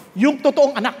ampon, yung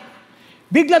totoong anak.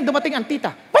 Biglang dumating ang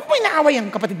tita, ba't mo inaaway ang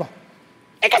kapatid mo?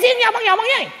 Eh kasi yung yamang-yamang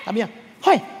niya eh. Sabi niya,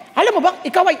 hoy, alam mo bang,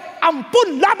 ikaw ay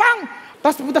ampon labang.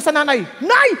 Tapos pumunta sa nanay,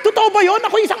 Nay, totoo ba yun?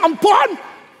 Ako isang ampon.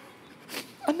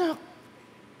 Anak,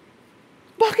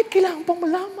 bakit kailangan pang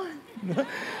malaman?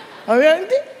 Sabi niya,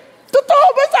 hindi. Totoo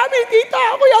ba sabi ni tita,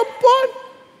 ako ay ampon?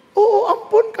 Oo,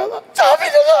 ampon ka nga. Sabi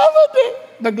niya nga kapatid.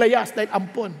 Naglayas dahil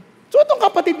ampon. So itong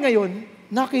kapatid ngayon,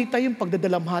 nakita yung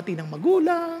pagdadalamhati ng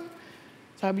magulang.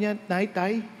 Sabi niya, Nay,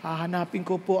 Tay, hahanapin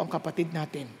ko po ang kapatid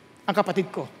natin. Ang kapatid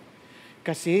ko.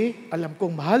 Kasi alam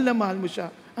kong mahal na mahal mo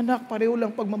siya. Anak, pareho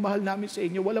lang pagmamahal namin sa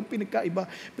inyo. Walang pinagkaiba.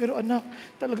 Pero anak,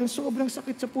 talagang sobrang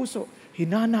sakit sa puso.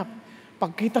 Hinanap.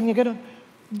 Pagkita niya gano'n,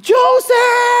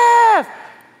 Joseph!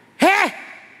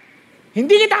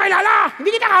 Hindi kita kilala! Hindi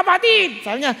kita kapatid!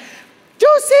 Sabi niya,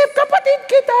 Joseph, kapatid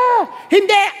kita.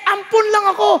 Hindi, ampun lang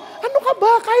ako. Ano ka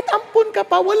ba? Kahit ampun ka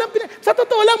pa, sa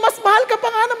totoo lang, mas mahal ka pa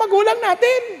nga ng magulang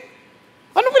natin.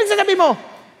 Ano pinagsasabi mo?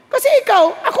 Kasi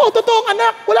ikaw, ako, totoong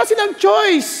anak, wala silang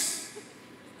choice.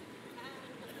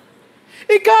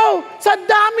 Ikaw, sa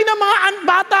dami ng mga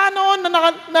bata noon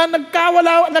na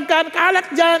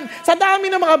nagkakalat dyan, sa dami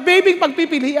ng mga babying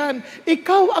pagpipilian,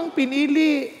 ikaw ang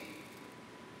pinili.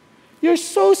 You're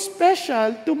so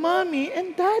special to mommy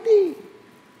and daddy.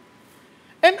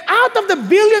 And out of the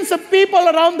billions of people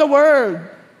around the world,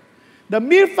 the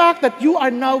mere fact that you are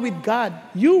now with God,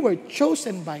 you were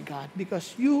chosen by God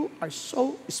because you are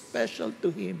so special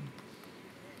to Him.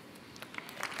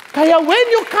 Kaya when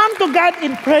you come to God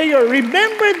in prayer,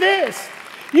 remember this.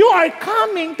 You are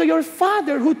coming to your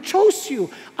Father who chose you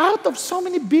out of so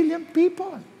many billion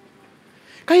people.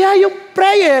 Kaya yung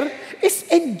prayer is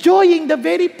enjoying the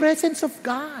very presence of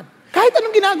God. Kahit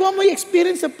anong ginagawa mo, you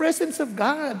experience the presence of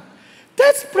God.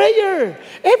 That's prayer.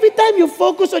 Every time you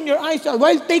focus on your eyes,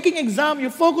 while taking exam, you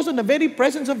focus on the very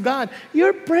presence of God.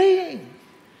 You're praying.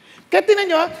 Kaya tinan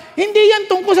nyo, hindi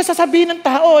yan tungkol sa sasabihin ng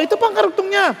tao. Ito pang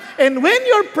karugtong niya. And when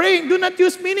you're praying, do not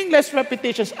use meaningless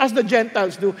repetitions as the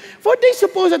Gentiles do. For they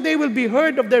suppose that they will be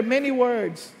heard of their many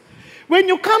words. When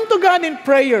you come to God in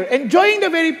prayer, enjoying the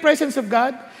very presence of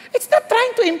God, it's not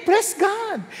trying to impress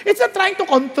God. It's not trying to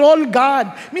control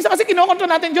God. Minsan kasi kinokontrol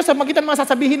natin Diyos sa magitan ng mga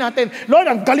sasabihin natin. Lord,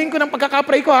 ang galing ko ng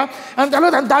pagkakapray ko ha. Ang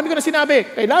dami ko na sinabi.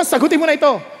 Kailangan sagutin mo na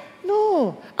ito.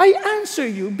 No. I answer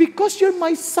you because you're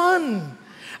my son.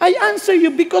 I answer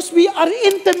you because we are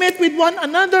intimate with one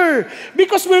another.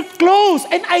 Because we're close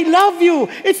and I love you.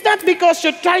 It's not because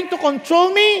you're trying to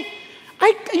control me.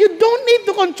 You don't need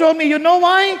to control me. You know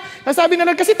why? Nasabi na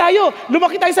lang kasi tayo,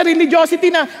 lumaki tayo sa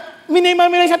religiosity na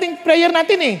minimemorize natin prayer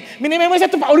natin eh. Minimemorize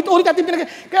natin, paulit-ulit natin.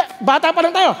 Bata pa lang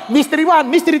tayo. Mystery 1,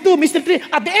 Mystery 2, Mystery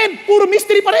 3. At the end, puro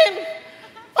mystery pa rin.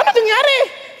 Ano nangyari?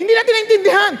 Hindi natin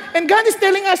naintindihan. And God is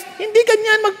telling us, hindi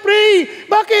ganyan mag-pray.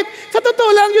 Bakit? Sa totoo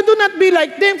lang, you do not be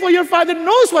like them, for your Father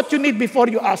knows what you need before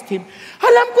you ask Him.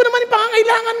 Alam ko naman yung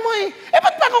pangangailangan mo eh.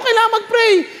 Ba't pa ako kailangan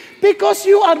mag-pray? Because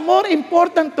you are more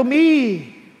important to me.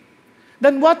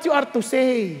 than what you are to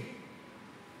say.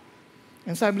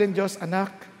 And sabi ng Diyos, anak,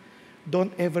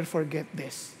 don't ever forget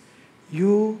this.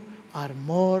 You are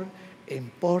more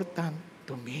important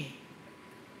to me.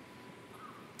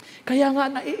 Kaya nga,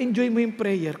 na-enjoy mo yung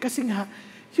prayer kasi nga,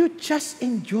 you just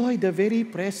enjoy the very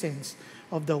presence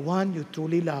of the one you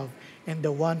truly love and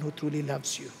the one who truly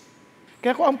loves you.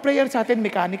 Kaya kung ang prayer sa atin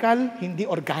mechanical, hindi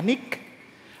organic,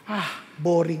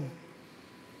 boring.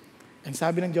 And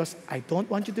sabi ng Diyos, I don't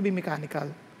want you to be mechanical.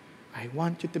 I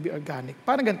want you to be organic.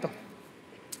 Parang ganito.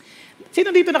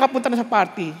 Sino dito nakapunta na sa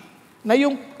party na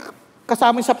yung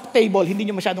kasama sa table, hindi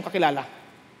nyo masyadong kakilala?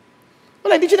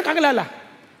 Wala, hindi siya nakakilala.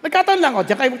 Nagkataon lang,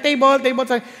 diyan kayo table.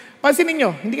 Pansinin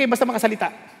nyo, hindi kayo basta makasalita.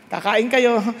 Kakain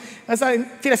kayo.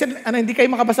 Hindi kayo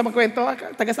makabasta magkwento.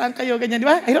 Taga saan kayo, ganyan, di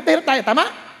ba? Hirap tayo. Tama?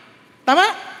 Tama?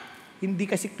 Hindi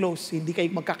kasi close, hindi kayo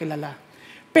magkakilala.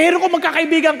 Pero kung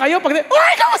magkakaibigan kayo, pag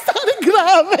kamusta ka rin?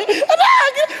 Grabe!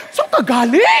 Saan ka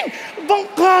galing?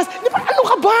 Bangkas! Di ba, ano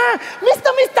ka ba? Miss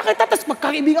na kita, tapos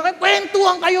magkakaibigan kayo,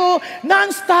 kwentuhan kayo,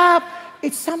 non-stop.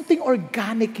 It's something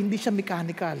organic, hindi siya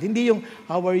mechanical. Hindi yung,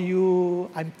 how are you?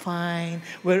 I'm fine.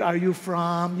 Where are you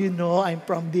from? You know, I'm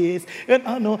from this. And,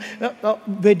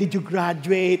 where did you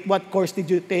graduate? What course did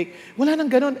you take? Wala nang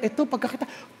ganun. Ito, pagkakita,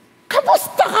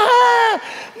 kamusta ka?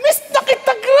 Miss na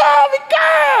kita, grabe ka!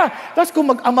 Tapos kung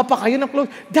mag-ama pa kayo ng close,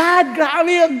 Dad,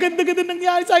 grabe, ang ganda-ganda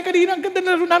nangyari sa akin kanina, ang ganda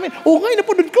na laro namin. Ngayon,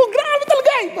 napunod ko, grabe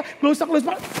talaga. Close na close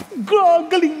pa.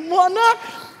 Galing mo, anak.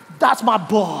 That's my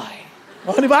boy.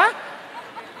 Di ba?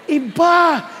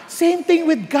 Iba. Same thing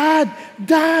with God.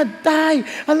 Dad, Tay.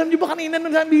 Alam niyo ba kanina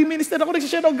nung minister ako,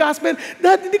 nagsishare ng gospel,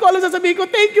 Dad, hindi ko alam sasabihin ko,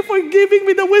 thank you for giving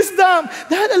me the wisdom.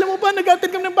 Dad, alam mo ba,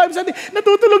 nag-attend kami ng Bible study,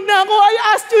 natutulog na ako, I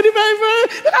asked you, remember?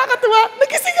 Nakakatuwa.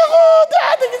 Nagising ako.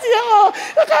 Dad, nagising ako.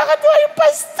 Nakakatuwa yung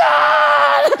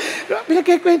pastor.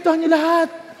 Pinagkikwentuhan niyo lahat.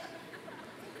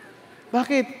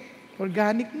 Bakit?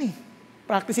 Organic ni.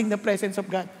 Practicing the presence of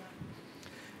God.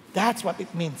 That's what it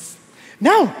means.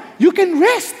 Now, you can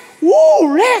rest.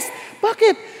 Rest!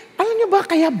 Bakit? Alam niyo ba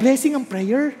kaya blessing ang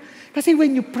prayer? Kasi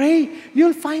when you pray,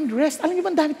 you'll find rest. Alam niyo ba,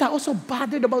 ang dami tao so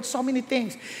bothered about so many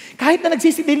things. Kahit na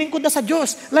nagsisilingkod na sa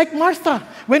Diyos, like Martha,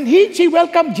 when she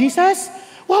welcomed Jesus,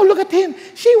 wow, look at him.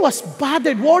 She was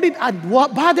bothered, worried, and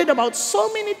bothered about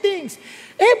so many things.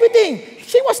 Everything.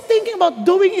 She was thinking about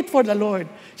doing it for the Lord.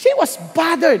 She was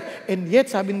bothered. And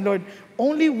yet, sabi ng Lord,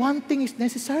 only one thing is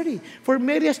necessary. For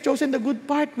Mary has chosen the good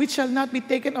part, which shall not be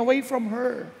taken away from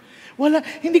her. Wala,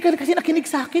 hindi ka kasi nakinig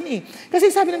sa akin eh.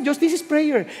 Kasi sabi ng Diyos, this is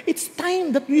prayer. It's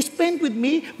time that you spend with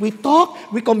me. We talk,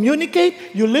 we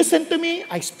communicate, you listen to me,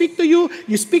 I speak to you,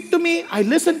 you speak to me, I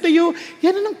listen to you.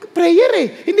 Yan ang prayer eh.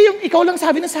 Hindi yung ikaw lang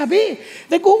sabi na sabi.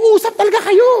 Nag-uusap talaga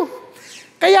kayo.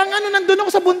 Kaya nga nandun ako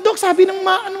sa bundok, sabi ng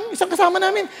isang kasama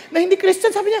namin na hindi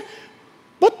Christian, sabi niya,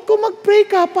 ba't kung mag-pray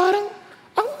ka, parang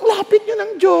ang lapit nyo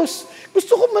ng Diyos.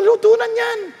 Gusto ko malutunan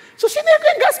yan. So, sinare ko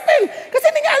yung gospel. Kasi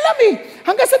hindi niya alam eh.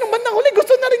 Hanggang sa nung bandang huli,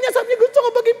 gusto na rin niya. Sabi niya, gusto ko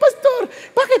maging pastor.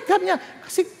 Bakit? Sabi niya,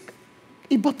 kasi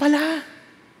iba pala.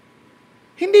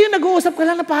 Hindi yung nag-uusap ka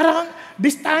lang na parang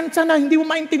distansya na, hindi mo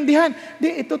maintindihan.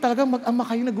 Hindi, ito talagang mag-ama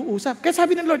kayo nag-uusap. Kaya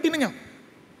sabi ng Lord, tingnan niyo,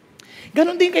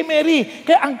 ganon din kay Mary.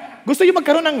 Kaya gusto niyo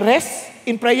magkaroon ng rest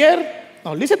in prayer?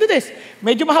 No, listen to this.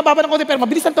 Medyo mahaba pa ng konti, pero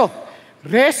mabilis na to.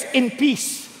 Rest in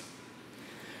peace.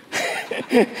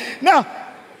 Now,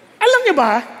 alam niyo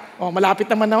ba, malapit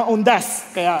naman na undas.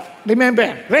 Kaya,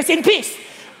 remember, rest in peace.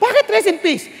 Bakit rest in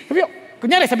peace?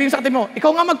 Kunyari, sabihin sa atin mo,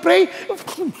 ikaw nga mag-pray,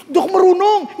 hindi ako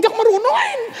marunong.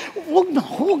 Huwag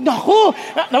na ako.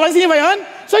 Napansin niyo ba yun?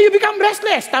 So you become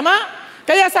restless, tama?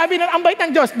 Kaya sabi ng ambay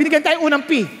ng Diyos, binigyan tayo unang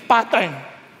P, pattern.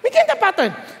 Bigyan tayo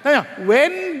pattern.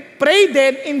 When pray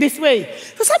then in this way.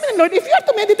 So sabi ng Lord, if you are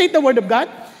to meditate the Word of God,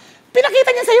 pinakita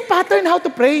niya sa'yo pattern how to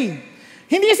pray.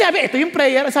 Hindi niya sabi, ito yung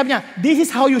prayer. Sabi niya, this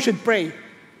is how you should pray.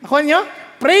 Nakuha niyo?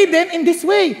 Pray then in this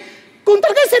way. Kung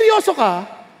talagang seryoso ka,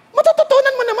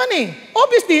 matututunan mo naman eh.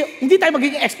 Obviously, hindi tayo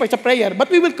magiging expert sa prayer, but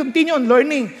we will continue on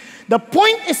learning. The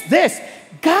point is this,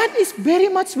 God is very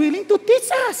much willing to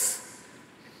teach us.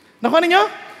 Nakuha niyo?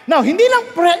 Now, hindi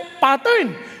lang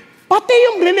pattern. Pati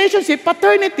yung relationship,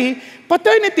 paternity,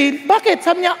 bakit?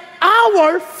 Sabi niya,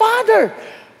 our Father.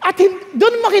 At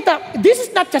doon makita, this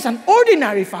is not just an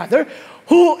ordinary Father,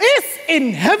 who is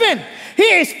in heaven. He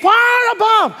is far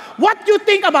above what you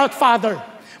think about Father.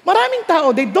 Maraming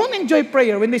tao, they don't enjoy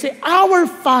prayer when they say, our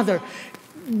Father.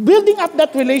 Building up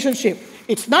that relationship.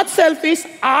 It's not selfish,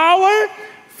 our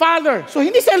Father. So,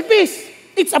 hindi selfish.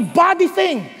 It's a body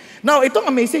thing. Now, itong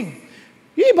amazing.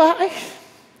 Yung iba,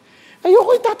 ayoko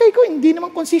yung tatay ko, hindi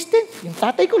naman consistent. Yung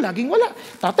tatay ko, laging wala.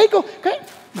 Tatay ko,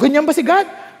 ganyan ba si God?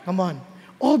 Come on.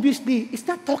 obviously, it's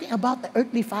not talking about the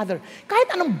earthly father.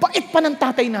 Kahit anong bait pa ng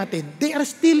tatay natin, they are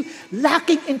still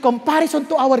lacking in comparison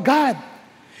to our God.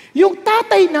 Yung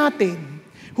tatay natin,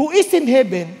 who is in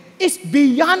heaven, is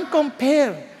beyond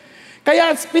compare.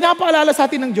 Kaya pinapaalala sa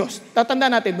atin ng Diyos,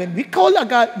 tatandaan natin, when we call a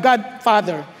God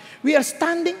Father, we are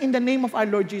standing in the name of our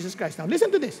Lord Jesus Christ. Now, listen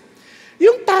to this.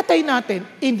 Yung tatay natin,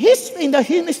 in his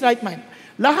right mind,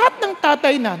 lahat ng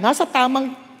tatay na nasa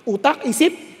tamang utak,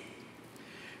 isip,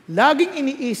 laging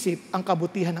iniisip ang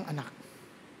kabutihan ng anak.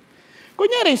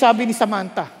 Kunyari, sabi ni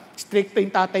Samantha, stricto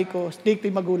yung tatay ko, stricto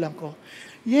yung magulang ko.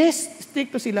 Yes,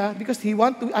 stricto sila because he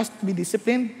want to us to be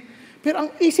disciplined. Pero ang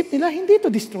isip nila, hindi to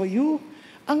destroy you.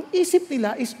 Ang isip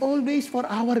nila is always for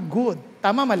our good.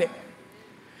 Tama, mali?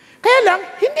 Kaya lang,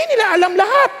 hindi nila alam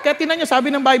lahat. Kaya tinan nyo, sabi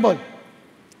ng Bible,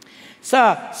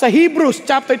 sa Hebrews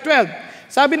chapter 12,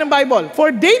 sabi ng Bible,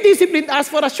 for they disciplined us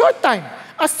for a short time,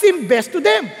 as seemed best to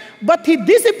them. But He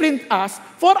disciplined us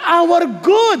for our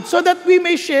good, so that we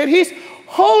may share His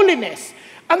holiness.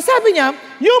 Ang sabi niya,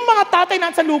 yung mga tatay na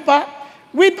sa lupa,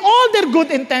 with all their good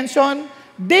intention,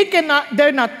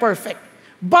 they're not perfect.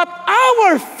 But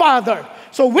our Father,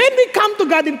 so when we come to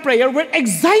God in prayer, we're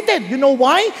excited. You know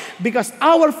why? Because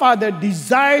our Father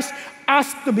desires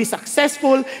us to be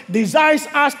successful, desires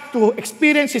us to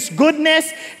experience His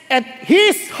goodness and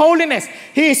His holiness.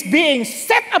 He is being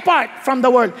set apart from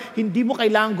the world. Hindi mo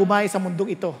kailangang gumaya sa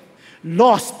mundong ito.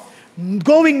 Lost,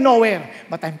 going nowhere.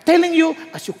 But I'm telling you,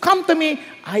 as you come to me,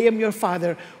 I am your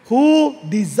Father who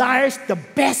desires the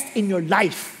best in your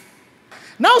life.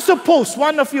 Now suppose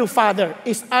one of you, Father,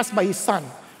 is asked by his son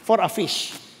for a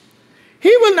fish. He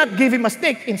will not give him a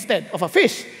snake instead of a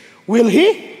fish. Will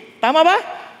he? Tama ba?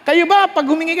 Kayo ba, pag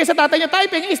humingi kayo sa tatay niyo, tayo,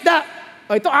 penging isda.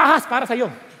 O, ito ahas para sa'yo.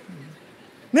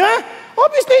 Diba?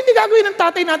 Obviously, hindi gagawin ng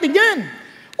tatay natin yan.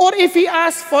 Or if he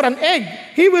asks for an egg,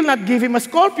 he will not give him a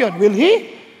scorpion. Will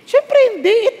he? Siyempre,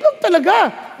 hindi. Itlog talaga.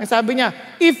 Ang sabi niya,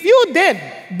 if you then,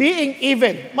 being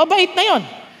evil, mabait na yon.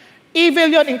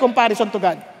 Evil yon in comparison to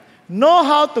God. Know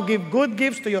how to give good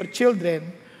gifts to your children,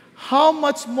 how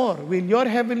much more will your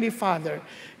Heavenly Father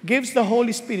gives the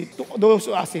Holy Spirit to those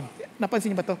who ask Him.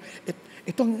 Napansin niyo ba ito?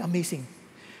 Itong amazing.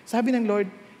 Sabi ng Lord,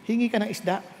 hingi ka ng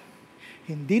isda.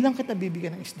 Hindi lang kita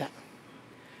bibigyan ng isda.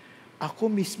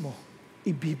 Ako mismo,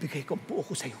 ibibigay ko ang buo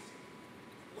ko sa'yo.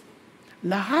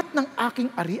 Lahat ng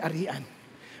aking ari-arian,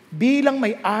 bilang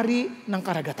may-ari ng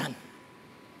karagatan,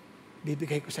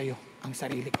 bibigay ko sa'yo ang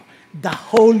sarili ko. The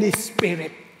Holy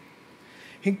Spirit.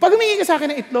 Pag humingi ka sa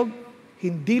akin ng itlog,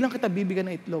 hindi lang kita bibigyan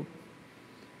ng itlog.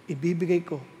 Ibibigay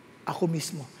ko, ako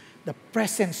mismo, the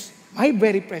presence, my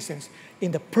very presence, in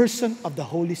the person of the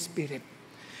Holy Spirit.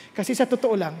 Kasi sa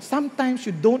totoo lang, sometimes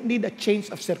you don't need a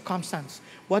change of circumstance.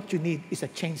 What you need is a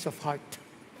change of heart.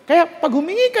 Kaya pag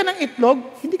humingi ka ng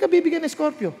itlog, hindi ka bibigyan ng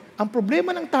scorpio. Ang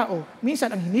problema ng tao,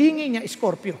 minsan ang hinihingi niya is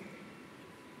scorpio.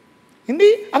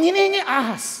 Hindi, ang hinihingi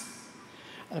ahas.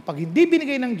 Pag hindi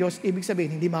binigay ng Diyos, ibig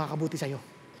sabihin, hindi makakabuti sa'yo.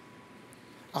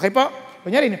 Okay po?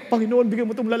 Kunyari, Panginoon, bigyan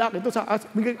mo itong lalaki ito sa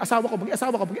asawa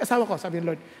ko. Sabi ng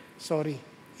Lord, sorry,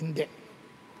 hindi.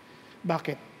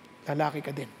 Bakit? Lalaki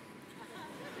ka din.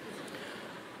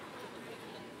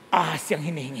 Ahas yung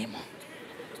hinihingi mo.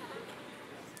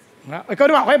 Ikaw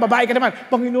naman, okay, babae ka naman.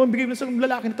 Panginoon, bigyan mo sa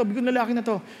lalaki na to, bigyan ng lalaki na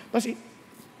to. Tapos,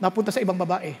 napunta sa ibang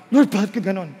babae. Lord, bakit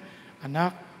ganon?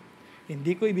 Anak,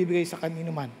 hindi ko ibibigay sa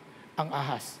kanino man ang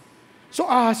ahas. So,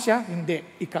 ahas siya? Hindi,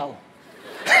 ikaw.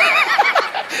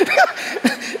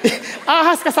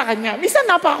 Ahas ka sa kanya. Minsan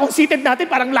napaka-conceited natin,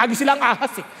 parang lagi silang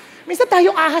ahas eh. Minsan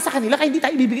tayong ahas sa kanila, kaya hindi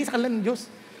tayo ibibigay sa kanila ng Diyos.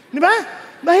 Di ba?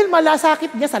 Dahil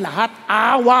malasakit niya sa lahat.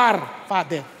 Our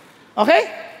Father. Okay?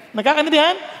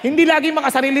 Nagkakaintindihan? Hindi laging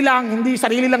makasarili lang, hindi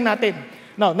sarili lang natin.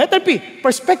 Now, letter P,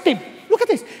 perspective. Look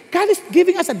at this. God is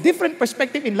giving us a different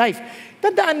perspective in life.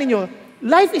 Tandaan ninyo,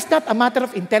 life is not a matter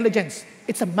of intelligence.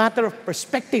 It's a matter of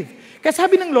perspective. Kaya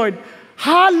sabi ng Lord,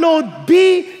 hallowed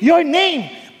be your name.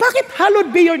 Bakit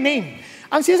hallowed be your name?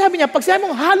 Ang sinasabi niya, pag sinabi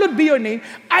mong hallowed be your name,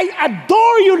 I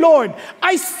adore you, Lord.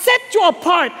 I set you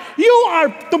apart. You are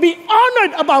to be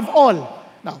honored above all.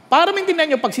 Now, para maintindihan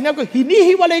niyo, pag sinabi ko,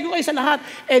 hinihiwalay ko kayo sa lahat,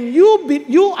 and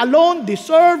you alone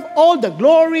deserve all the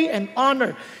glory and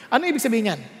honor. Ano ibig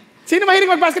sabihin yan? Sino mahilig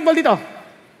mag-basketball dito?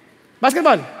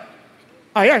 Basketball?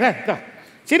 Yan.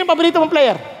 Sino paborito mong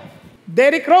player?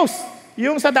 Derrick Rose,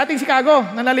 yung sa dating Chicago,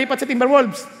 na nalipat sa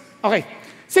Timberwolves. Okay.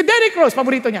 Si Derrick Rose,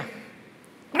 paborito niya.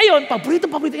 Ngayon, paborito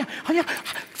niya.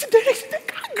 Si Derrick,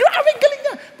 grabe, galing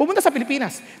niya. Pumunta sa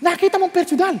Pilipinas. Nakita mong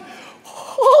personal.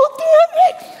 Oh,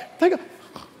 Derrick! Tayo,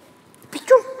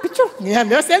 picture.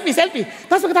 Yan, selfie.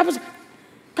 Tapos pagkatapos,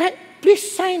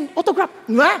 please sign, autograph.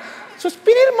 Nga? So,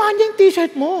 pinirmahan niya yung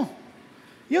t-shirt mo.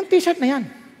 Yung t-shirt na yan,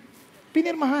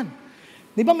 pinirmahan.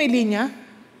 Di ba may linya?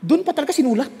 Doon pa talaga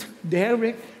sinulat.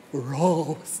 Derek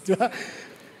Rose. Diba?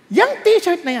 Yung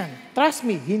t-shirt na yan, trust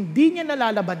me, hindi niya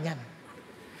nalalaban yan.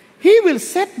 He will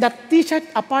set that t-shirt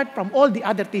apart from all the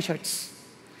other t-shirts.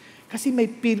 Kasi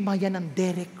may pirma yan ng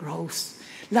Derek Rose.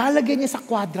 Lalagyan niya sa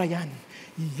kwadra yan.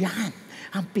 Yan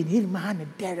ang pinirmahan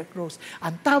ng Derek Rose.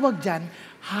 Ang tawag dyan,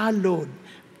 hallowed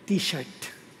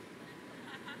t-shirt.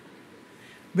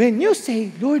 When you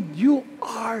say, Lord, you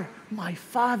are my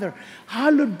Father,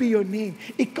 hallowed be your name.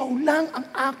 Ikaw lang ang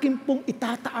akin pong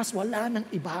itataas, wala ng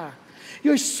iba.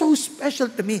 You're so special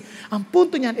to me. Ang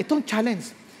punto niyan, itong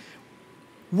challenge.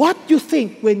 What you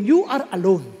think when you are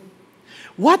alone,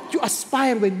 what you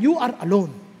aspire when you are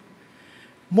alone,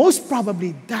 most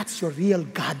probably that's your real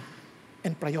God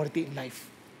and priority in life.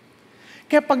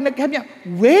 Kaya pag naghabi niya,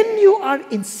 when you are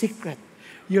in secret,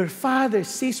 your Father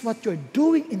sees what you're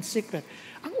doing in secret.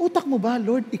 Ang utak mo ba,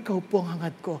 Lord, ikaw po ang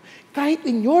hangad ko. Kahit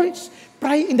in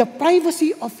the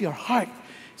privacy of your heart,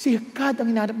 si God ang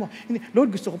hinanap mo.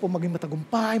 Lord, gusto ko po maging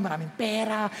matagumpay, maraming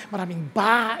pera, maraming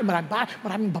babae,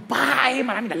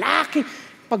 maraming lalaki.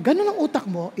 Pag ganun ang utak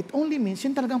mo, it only means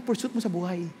yun talagang pursuit mo sa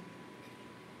buhay.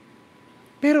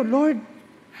 Pero Lord,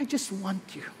 I just want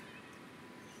you.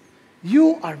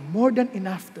 You are more than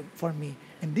enough for me.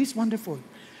 And this wonderful.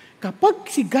 Kapag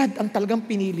si God ang talagang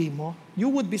pinili mo, you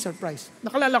would be surprised.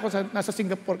 Nakalala ko, nasa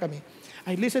Singapore kami.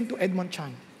 I listened to Edmond Chan.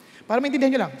 Para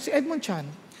maintindihan nyo lang, si Edmond Chan,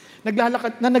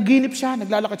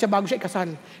 naglalakad siya bago siya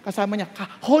ikasal. Kasama niya,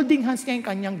 holding hands niya yung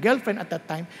kanyang girlfriend at that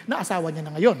time, na asawa niya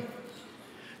na ngayon.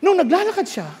 Nung naglalakad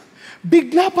siya,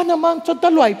 bigla pa naman sa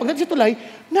tulay, pagdating sa tulay,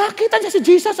 nakita niya si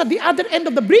Jesus at the other end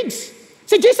of the bridge.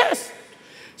 Si Jesus!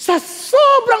 Sa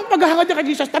sobrang paghahangad niya kay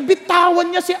Jesus,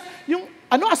 nabitawan niya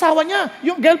asawa niya,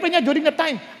 yung girlfriend niya during that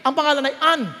time. Ang pangalan ay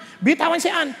Ann. Bitawan si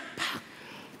Ann.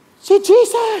 Si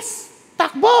Jesus!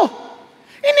 Takbo!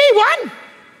 Iniwan!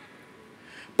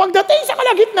 Pagdating sa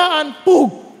kalagitnaan, pug!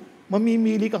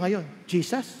 Mamimili ka ngayon.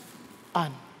 Jesus,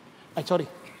 Ann.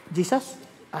 Jesus,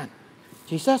 Ann.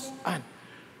 Jesus, Ann.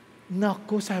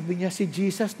 Naku, sabi niya, si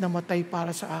Jesus namatay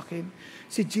para sa akin.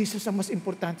 Si Jesus ang mas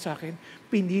importante sa akin.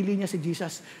 Pinili niya si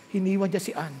Jesus. Hiniwan niya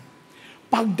si Ann.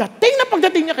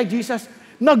 Pagdating niya kay Jesus,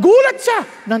 nagulat siya.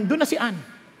 Nandun na si Ann.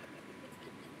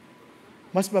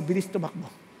 Mas mabilis tumakbo.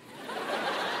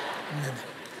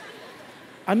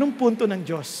 Anong punto ng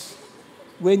Diyos?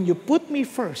 When you put me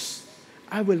first,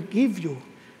 I will give you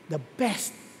the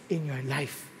best in your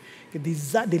life.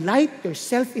 Delight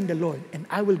yourself in the Lord, and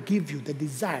I will give you the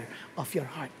desire of your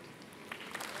heart.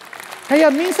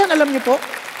 Kaya minsan, alam niyo po,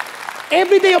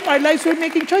 every day of our lives, we're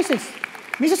making choices.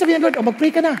 Minsan sabihin ng Lord,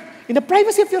 mag-pray ka na. In the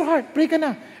privacy of your heart, pray ka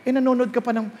na. Nanonood ka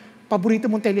pa ng paborito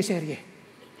mong teleserye.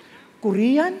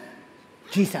 Korean,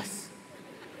 Jesus.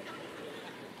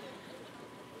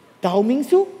 Dao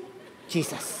Mingsu,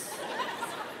 Jesus.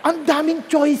 Ang daming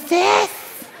choices.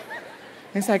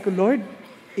 And sabi ko, Lord,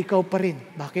 ikaw pa rin.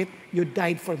 Bakit? You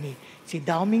died for me. Si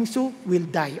Dao Mingsu will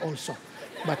die also.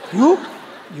 But you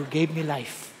gave me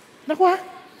life. Naku ha?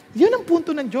 Yan ang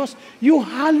punto ng Diyos. You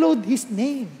hallowed His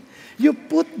name. You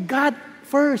put God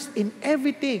first in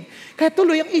everything. Kaya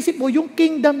tuloy ang isip mo, yung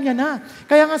kingdom niya na.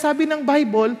 Kaya nga sabi ng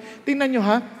Bible, tingnan nyo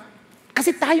ha,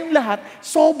 kasi tayong lahat,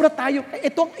 sobra tayo.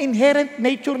 Ito ang inherent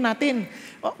nature natin.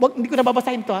 Hindi ko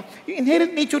nababasahin ito ha. Yung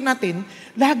inherent nature natin,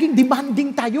 laging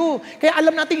demanding tayo. Kaya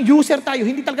alam natin, user tayo.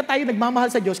 Hindi talaga tayo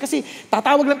nagmamahal sa Diyos. Kasi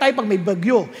tatawag lang tayo pag may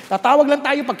bagyo. Tatawag lang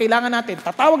tayo pag kailangan natin.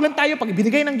 Tatawag lang tayo pag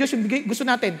ibinigay ng Diyos yung gusto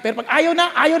natin. Pero pag ayaw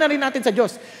na rin natin sa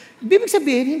Diyos. Ibig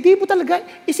sabihin, hindi mo talaga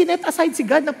isinet aside si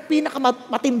God na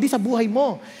pinakamatindi sa buhay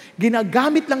mo.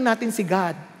 Ginagamit lang natin si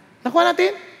God. Nakuha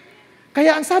natin?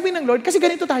 Kaya ang sabi ng Lord, kasi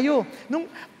ganito tayo.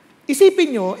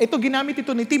 Isipin nyo, ito ginamit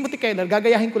ito ni Timothy Keller,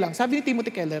 gagayahin ko lang. Sabi ni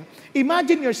Timothy Keller,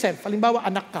 imagine yourself, halimbawa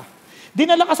anak ka.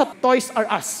 Dinala ka sa Toys R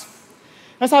Us.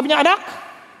 Sabi niya, anak,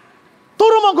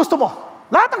 turo mo ang gusto mo.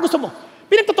 Lahat ang gusto mo.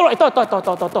 Pinagtuturo, ito.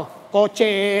 Kotse,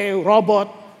 robot.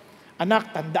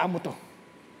 Anak, tandaan mo to.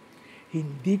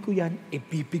 Hindi ko yan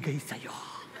ibibigay sa'yo.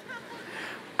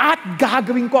 At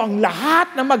gagawin ko ang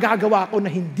lahat na magagawa ko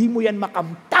na hindi mo yan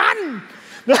makamtan.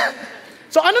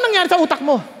 So ano nangyari sa utak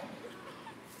mo?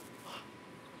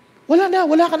 Wala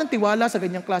ka ng tiwala sa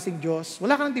ganyang klaseng Diyos.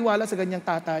 Wala ka ng tiwala sa ganyang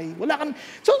tatay.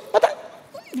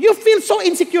 You feel so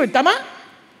insecure, tama?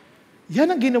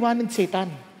 Yan ang ginawa ng Satan.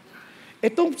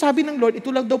 Itong sabi ng Lord, ito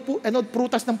lang daw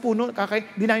prutas ng puno,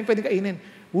 di namin pwedeng kainin.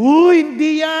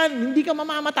 Hindi yan, hindi ka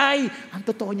mamamatay. Ang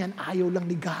totoo niyan, ayaw lang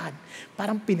ni God.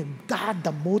 Parang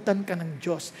pinagdadamutan ka ng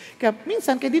Diyos. Kaya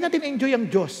minsan, kaya di natin enjoy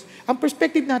ang Diyos. Ang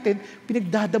perspective natin,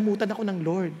 pinagdadamutan ako ng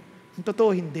Lord. Ang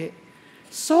totoo, hindi.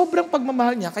 Sobrang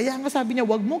pagmamahal niya, kaya nga sabi niya,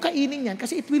 huwag mong kainin yan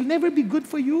kasi it will never be good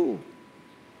for you.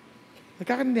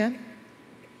 Nagkakaroon yan?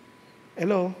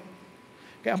 Hello?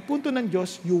 Kaya ang punto ng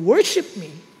Diyos, you worship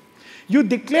me, you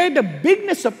declare the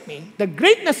bigness of me, the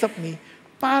greatness of me,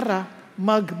 para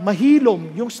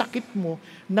mahilom yung sakit mo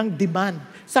ng demand,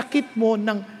 sakit mo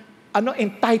ng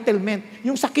entitlement,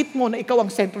 yung sakit mo na ikaw ang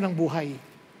sentro ng buhay.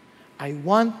 I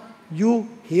want you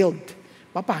healed.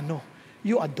 Paano?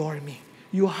 You adore me.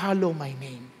 You hallow my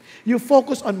name. You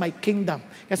focus on my kingdom.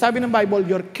 Kaya sabi ng Bible,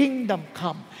 your kingdom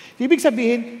come. Ibig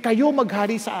sabihin, kayo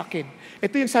maghari sa akin.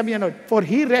 Ito yung sabi niya, Lord, for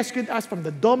He rescued us from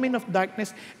the domain of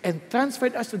darkness and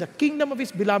transferred us to the kingdom of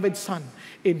His beloved Son,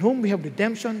 in whom we have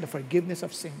redemption, the forgiveness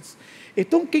of sins.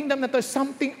 Itong kingdom na to is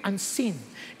something unseen.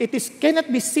 It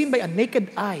cannot be seen by a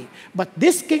naked eye. But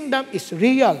this kingdom is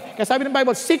real. Kaya sabi ng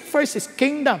Bible, seek first His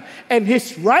kingdom and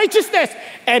His righteousness,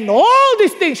 and all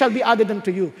these things shall be added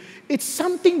unto you. It's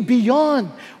something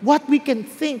beyond what we can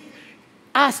think,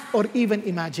 ask, or even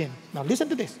imagine. Now listen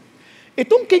to this.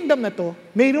 Itong kingdom na to,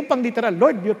 mayroon pang literal,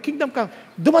 Lord, your kingdom come.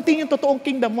 Dumating yung totoong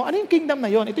kingdom mo. Ano yung kingdom na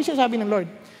yon? Ito yung sinasabi ng Lord.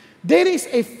 There is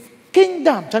a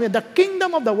kingdom. Sabi, the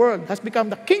kingdom of the world has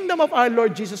become the kingdom of our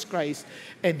Lord Jesus Christ,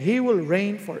 and He will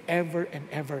reign forever and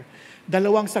ever.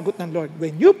 Dalawang sagot ng Lord.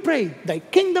 When you pray, thy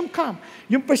kingdom come,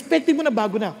 yung perspective mo na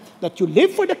bago na, that you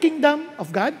live for the kingdom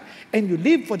of God, and you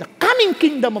live for the coming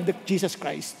kingdom of Jesus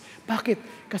Christ.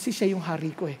 Bakit? Kasi siya yung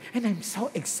hari ko eh. And I'm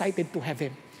so excited to have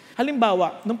Him.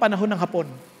 Halimbawa, nung panahon ng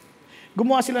Hapon,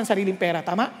 gumawa sila ng sariling pera,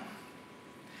 tama?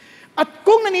 At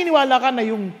kung naniniwala ka na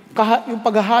yung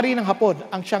paghahari ng Hapon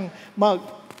ang siyang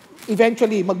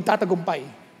eventually magtatagumpay,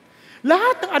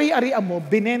 lahat ng ari-arian mo,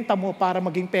 binenta mo para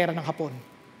maging pera ng Hapon.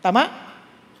 Tama?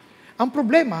 Ang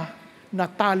problema,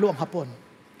 natalo ang Hapon.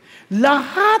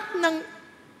 Lahat ng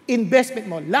investment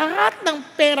mo, lahat ng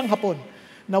perang Hapon,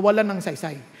 nawalan ng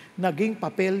saysay, naging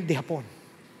papel de Hapon.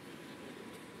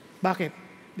 Bakit?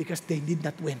 Because they did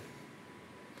not win.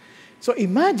 So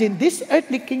imagine, this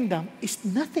earthly kingdom is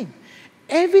nothing.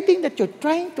 Everything that you're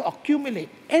trying to accumulate,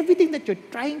 everything that you're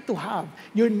trying to have,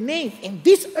 your name in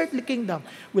this earthly kingdom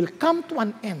will come to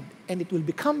an end and it will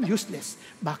become useless.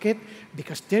 Bakit?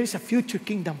 Because there is a future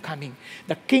kingdom coming.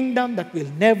 The kingdom that will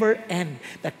never end.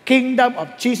 The kingdom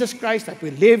of Jesus Christ that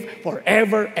will live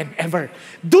forever and ever.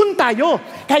 Dun tayo.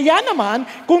 Kaya naman,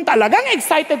 kung talagang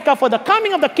excited ka for the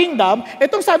coming of the kingdom,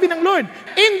 itong sabi ng Lord,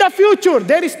 in the future,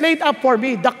 there is laid up for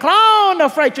me the crown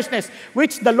of righteousness,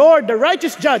 which the Lord, the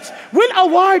righteous judge, will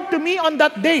award to me on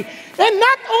that day. And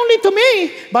not only to me,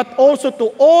 but also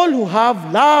to all who have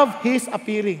loved His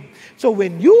appearing. So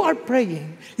when you are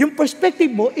praying, yung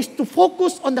perspective mo is to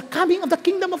focus on the coming of the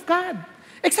kingdom of God.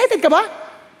 Excited ka ba?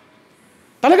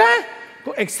 Talaga?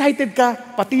 Kung excited ka,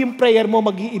 pati yung prayer mo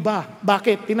mag-iiba.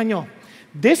 Bakit? Tingnan nyo.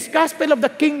 This gospel of the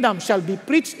kingdom shall be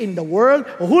preached in the world,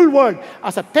 the whole world,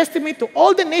 as a testimony to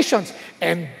all the nations,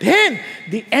 and then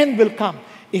the end will come.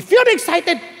 If you're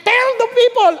excited, tell the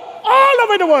people all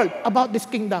over the world about this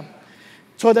kingdom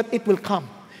so that it will come.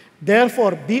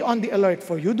 Therefore, be on the alert,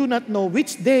 for you do not know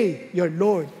which day your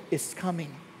Lord is coming.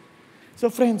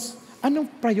 So friends, anong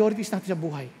priorities natin sa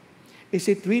buhay? Is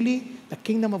it really the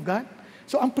kingdom of God?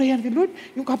 So ang prayer natin, Lord,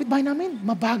 yung kapitbahay namin,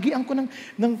 mabagian ko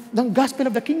ng gospel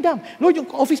of the kingdom. Lord, yung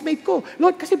office mate ko.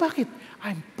 Lord, kasi bakit?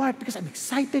 I'm part because I'm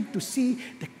excited to see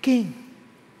the King.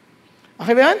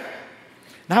 Okay ba yan?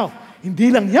 Now,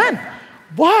 hindi lang yan.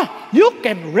 Wow, you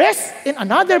can rest in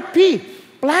another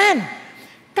plan.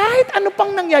 Kahit ano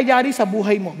pang nangyayari sa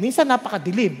buhay mo, minsan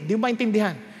napakadilim, di mo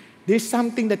maintindihan. There's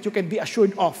something that you can be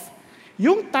assured of.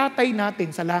 Yung tatay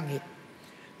natin sa langit,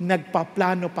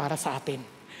 nagpaplano para sa atin.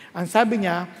 Ang sabi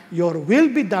niya, your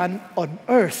will be done on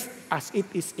earth as it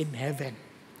is in heaven.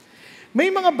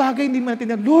 May mga bagay hindi mo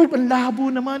natindihan, Lord, ang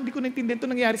labo naman, hindi ko naintindihan ito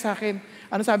nangyari sa akin.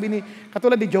 Ano sabi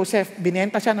katulad ni Joseph,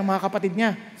 binenta siya ng mga kapatid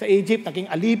niya sa Egypt,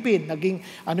 naging alipin,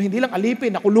 hindi lang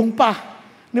alipin, nakulong pa.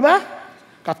 Di ba?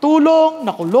 Katulong,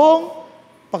 nakulong,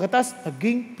 pagkatas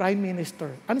naging prime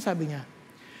minister. Ano sabi niya?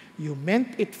 You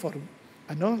meant it for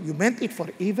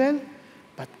evil,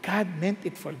 but God meant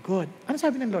it for good. Ano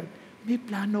sabi ng Lord? May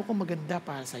plano ko maganda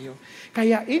para sa iyo.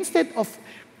 Kaya instead of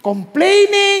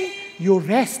complaining, you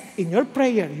rest in your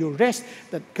prayer. You rest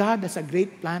that God has a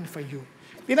great plan for you.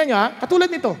 Tingnan niyo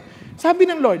katulad nito. Sabi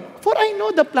ng Lord, for I know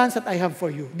the plans that I have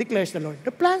for you, declares the Lord.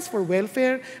 The plans for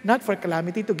welfare, not for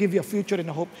calamity, to give you a future and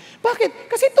a hope. Bakit?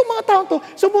 Kasi itong mga taong to,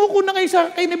 sumuko na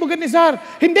kay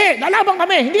Nebuchadnezzar. Hindi, lalaban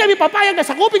kami. Hindi kami papayag na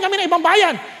sakupin kami ng ibang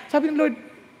bayan. Sabi ng Lord,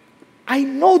 I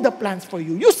know the plans for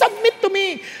you. You submit to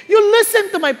me. You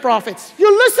listen to my prophets. You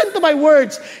listen to my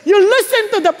words. You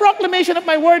listen to the proclamation of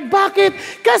my word.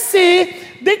 Bakit? Kasi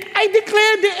I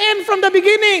declare the end from the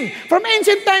beginning. From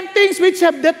ancient time, things which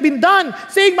have not been done.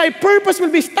 Saying my purpose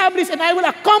will be established and I will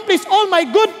accomplish all my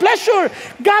good pleasure.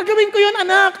 Gagawin ko yun,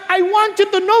 anak. I want you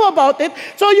to know about it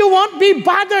so you won't be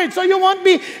bothered, so you won't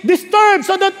be disturbed,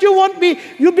 so that you won't be,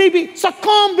 you may be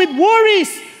succumb with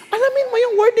worries. Alamin mo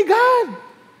yung word ni God.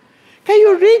 Kaya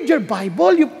you read your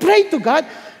Bible, you pray to God,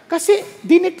 kasi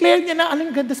dineclare niya na,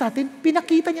 alam ganda sa atin,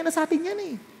 pinakita niya na sa atin yan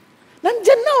eh.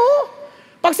 Nandyan na oh.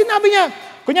 Pag sinabi niya,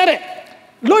 kunyari,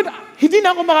 Lord, hindi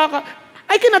na ako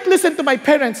I cannot listen to my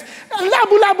parents. Ang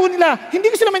labo-labo nila, hindi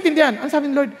ko sila maintindihan. Ang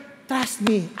sabi ni Lord, trust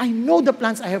me, I know the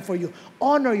plans I have for you.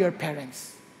 Honor your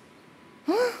parents.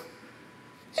 Huh?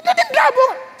 Hindi din labo.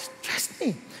 Trust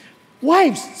me.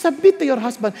 Wives, submit to your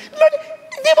husband. Lord,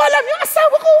 hindi mo alam yung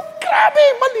asawa ko. Grabe,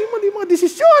 mali mga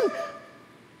desisyon.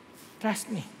 Trust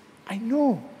me. I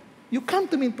know. You come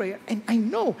to me in prayer and I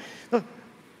know.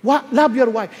 Love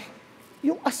your wife.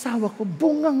 Yung asawa ko,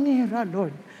 bungangera,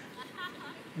 Lord.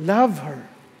 Love her.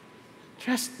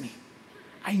 Trust me.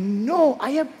 I know.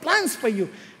 I have plans for you.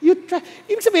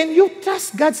 Ibig sabihin, you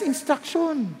trust God's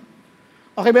instruction.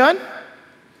 Okay ba yun?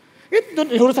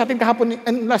 Ihuro sa atin kahapon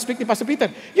and last week ni Pastor Peter.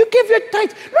 You give your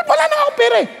tithes. Lord, wala na akong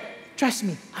pera. Trust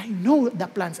me, I know the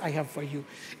plans I have for you.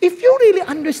 If you really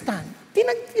understand,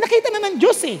 pinakita na ng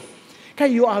Diyos eh.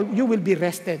 Kaya you will be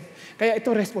rested. Kaya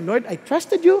ito rest mo, Lord, I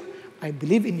trusted you, I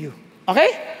believe in you. Okay?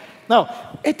 Now,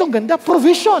 itong ganda,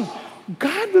 provision.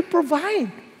 God will provide.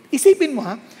 Isipin mo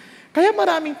ha, kaya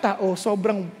maraming tao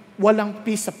sobrang walang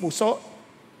peace sa puso,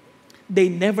 they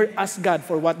never ask God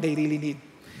for what they really need.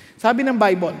 Sabi ng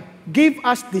Bible, give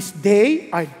us this day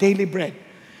our daily bread.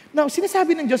 Now,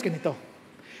 sinasabi ng Diyos ganito,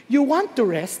 you want to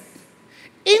rest,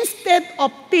 instead of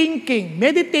thinking,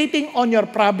 meditating on your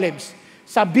problems,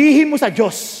 sabihin mo sa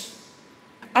Diyos.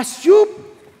 As you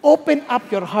open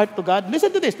up your heart to God, listen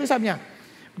to this, sabi niya,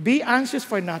 be anxious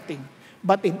for nothing,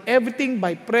 but in everything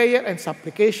by prayer and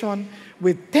supplication,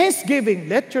 with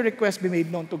thanksgiving, let your request be made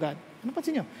known to God. Ano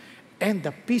pansin niyo? And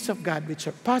the peace of God, which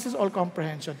surpasses all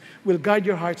comprehension, will guard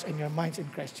your hearts and your minds in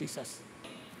Christ Jesus.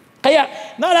 Kaya,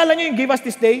 naalala niyo yung give us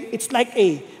this day, it's like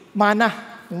a mana.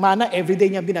 Yung mana,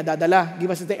 everyday niya binadadala. Give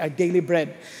us this day our daily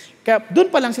bread. Kaya doon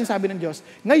pa lang sinasabi ng Diyos,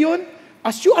 ngayon,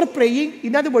 as you are praying,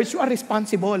 in other words, you are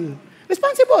responsible.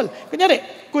 Responsible. Kunyari,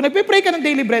 kung nagpe-pray ka ng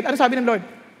daily bread, ano sabi ng Lord?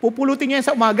 Pupulutin niya yan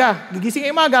sa umaga. Gigising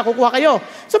ay umaga, kukuha kayo.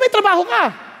 So may trabaho ka.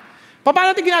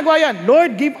 Paano natin ginagawa yan?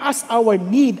 Lord, give us our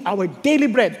need, our daily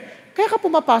bread. Kaya ka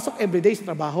pumapasok everyday sa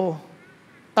trabaho.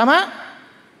 Tama?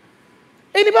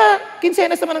 Eh di ba,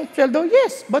 kinsenas naman ng sweldo?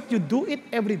 Yes, but you do it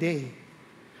every day.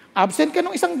 Absent ka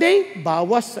nung isang day,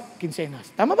 bawas sa kinsenas.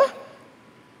 Tama ba?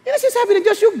 Yan ang sinasabi ng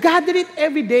Diyos, you gather it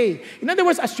every day. In other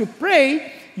words, as you pray,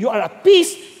 you are at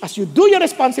peace. As you do your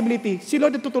responsibility, si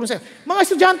Lord tutulong sa'yo. Mga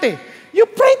estudyante, you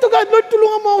pray to God, Lord,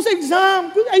 tulungan mo ako sa exam.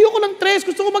 Ayoko ng stress,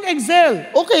 gusto ko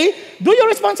mag-excel. Okay, do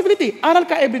your responsibility. Aral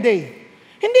ka every day.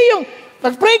 Hindi yung,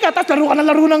 pag-pray ka, tapos laro ka na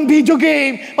laro ng video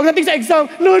game. Pagdating sa exam,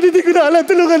 Lord, hindi ko na alam,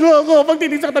 tulungan mo ako.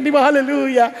 Pagdating sa katabi mo,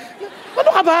 hallelujah. Ano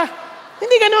ka ba?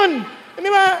 Hindi ganun. Di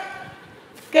ba?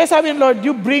 Kaya sabi ng Lord,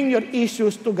 you bring your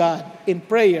issues to God in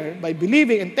prayer by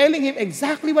believing and telling Him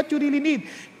exactly what you really need.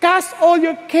 Cast all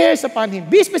your cares upon Him.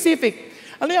 Be specific.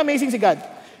 Ano yung amazing si God?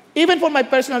 Even for my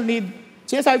personal need,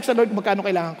 sinasabi ko sa Lord kung magkano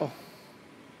kailangan ko.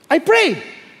 I pray,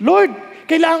 Lord,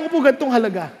 kailangan ko po gantong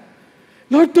halaga.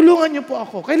 Lord, tulungan niyo po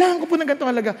ako. Kailangan ko po ng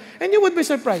gantong halaga. And you would be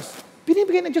surprised.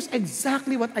 Binibigay ng Diyos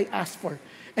exactly what I asked for.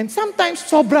 And sometimes,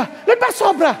 sobra. Lord, ba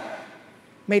sobra?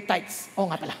 May tithes. Oo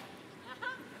nga pala.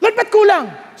 Lord, ba't kulang?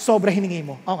 Sobra hiningi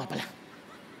mo. Oo nga pala.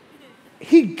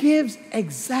 He gives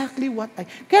exactly what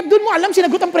Kaya doon mo alam,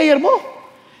 sinagot ang prayer mo.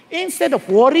 Instead of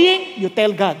worrying, you tell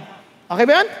God. Okay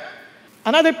ba yan?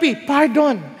 Another P,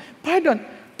 pardon. Pardon.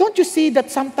 Don't you see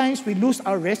that sometimes we lose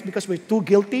our rest because we're too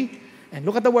guilty? And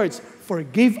look at the words,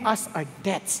 forgive us our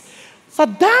debts. Sa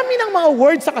dami ng mga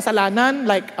words sa kasalanan,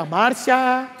 like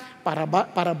amarsia,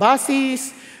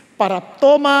 parabasis,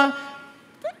 paraptoma,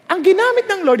 ang ginamit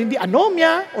ng Lord, hindi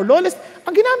anomia or lawless,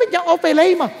 ang ginamit niya,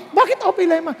 opelaima. Bakit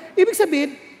opelaima? Ibig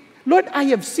sabihin, Lord, I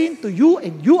have sinned to you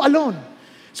and you alone.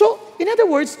 So, in other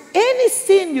words, any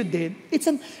sin you did, it's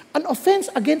an offense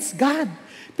against God.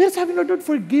 Pero sabi ng Lord,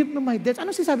 forgive me my debts.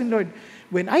 Ano sabi ng Lord?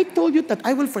 When I told you that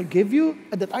I will forgive you,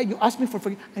 and that you asked me for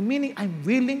forgiveness, I'm meaning I'm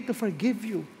willing to forgive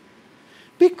you.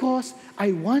 Because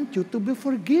I want you to be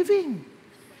forgiving.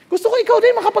 Gusto ko ikaw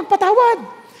din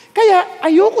makapagpatawad. Kaya,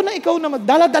 ayoko na ikaw na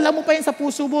magdala-dala mo pa yan sa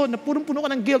puso mo, na punong-puno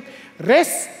ka ng guilt.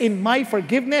 Rest in my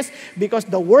forgiveness because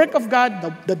the work of God,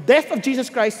 the death of Jesus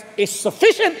Christ is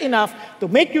sufficient enough to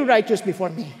make you righteous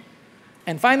before me.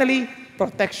 And finally,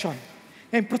 protection.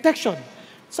 And protection.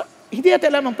 So, hindi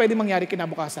natin alam ang pwede mangyari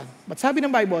kinabukasan. But sabi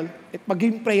ng Bible,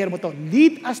 maging prayer mo to,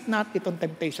 lead us not into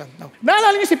temptation. Now,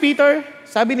 naalala niyo si Peter?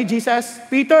 Sabi ni Jesus,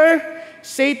 Peter,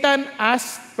 Satan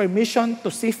asked permission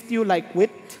to sift you like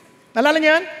wheat. Naalala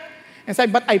niyo yan? And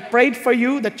said, but I prayed for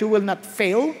you that you will not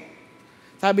fail.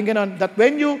 Sabi ganon, that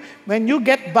when you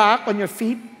get back on your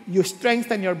feet, you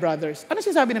strengthen your brothers. Ano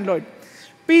sinasabi ng Lord?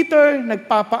 Peter,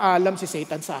 nagpapaalam si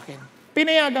Satan sa akin.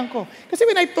 Pinayagan ko. Kasi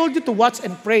when I told you to watch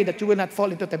and pray that you will not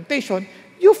fall into temptation,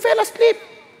 you fell asleep.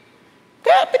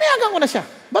 Kaya pinayagan ko na siya.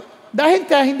 But dahil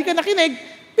hindi ka nakinig,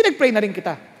 pinag-pray na rin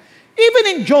kita. Even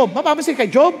in Job, mapapansin kay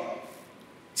Job,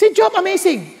 si Job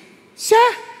amazing. Siya,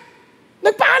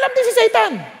 nagpaalam din si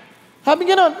Satan. Sabi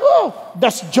niya nun,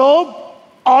 does Job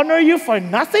honor you for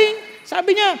nothing?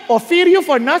 Sabi niya, o fear you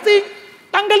for nothing?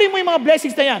 Tanggalin mo yung mga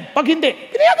blessings na yan. Pag hindi,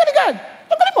 pinayagan ni God.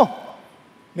 Tanggalin mo.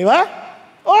 Di ba?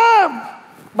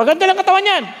 Maganda lang katawan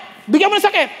yan. Bigyan mo ng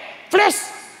sakit. Flesh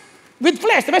with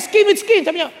flesh. Diba? Skin with skin.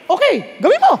 Sabi niya, okay,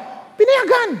 gawin mo.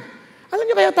 Pinayagan. Alam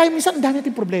niyo kaya tayo minsan, ang dami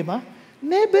nating problema.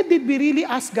 Never did we really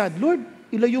ask God, Lord,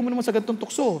 ilayo mo naman sa gantong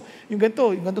tukso. Yung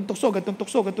gantong tukso, gantong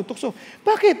tukso, gantong tukso.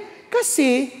 Bakit?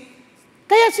 Kasi,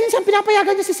 kaya sinsan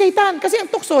pinapayagan niya si Satan. Kasi ang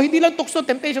tukso, hindi lang tukso,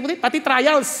 temptation, pati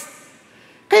trials.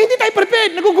 Kaya hindi tayo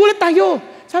prepared. Nagugulat tayo.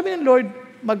 Sabi ng Lord,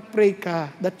 mag-pray ka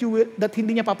that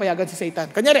hindi niya papayagan si Satan.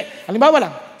 Kanyari, halimbawa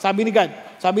lang, sabi ni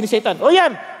God, sabi ni Satan,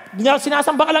 yan,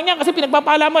 sinasamba ka lang yan kasi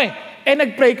pinagpapala mo eh.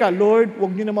 Nag-pray ka, Lord,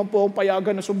 huwag niyo naman po akong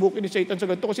payagan na subukin ni Satan sa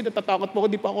ganito kasi natatakot po ako,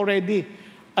 hindi pa ako ready.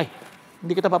 Ay,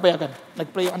 hindi kita papayagan.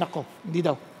 Nag-pray yung anak ko. Hindi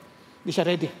daw. Hindi siya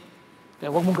ready. Kaya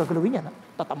huwag mong gagalawin yan.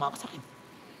 Tatama ka sa akin.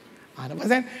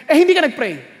 Napansin? Hindi ka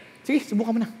nag-pray. Sige,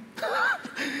 subukan mo na.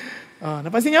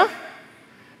 Napansin niyo?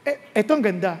 Ito ang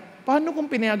ganda. Paano kung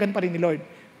pinayagan pa rin ni Lord?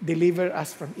 Deliver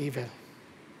us from evil.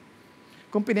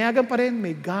 Kung pinayagan pa rin,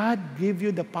 may God give you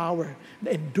the power,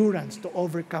 the endurance to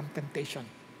overcome temptation.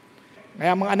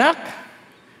 Kaya mga anak,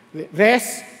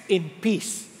 rest in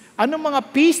peace. Anong mga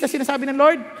peace na sinasabi ng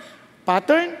Lord?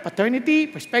 Pattern, paternity,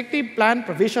 perspective, plan,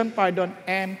 provision, pardon,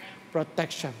 and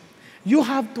protection. You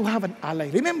have to have an ally.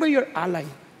 Remember your ally.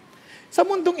 Sa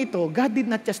mundong ito, God did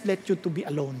not just let you to be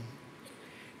alone.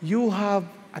 You have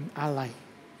an ally.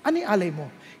 Ano yung ally mo?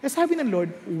 Kaya sabi ng Lord,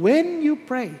 when you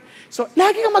pray. So,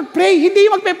 lagi kang mag-pray. Hindi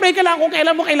mag-pray ka lang kung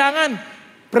kailan mo kailangan.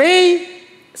 Pray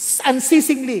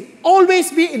unceasingly. Always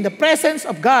be in the presence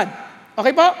of God. Okay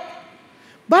po?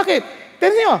 Bakit?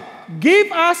 Tignan niyo,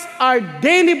 give us our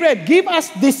daily bread. Give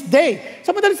us this day. Sa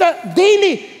madaling sa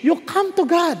daily, you come to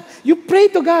God. You pray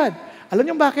to God. Alam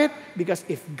niyo bakit? Because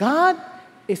if God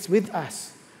is with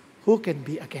us, who can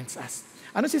be against us?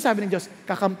 Ano sinasabi ng Diyos?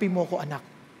 Kakampi mo ko, anak.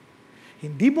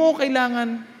 Hindi mo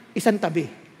kailangan isang tabi.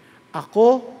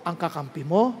 Ako ang kakampi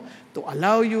mo to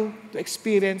allow you to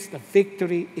experience the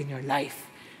victory in your life.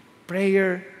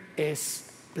 Prayer is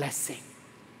blessing.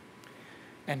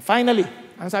 And finally,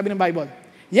 ang sabi ng Bible,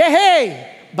 Yehey!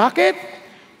 Bakit?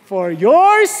 For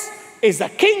yours is the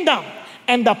kingdom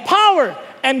and the power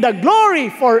and the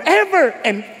glory forever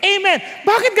and amen.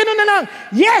 Bakit ganun na lang?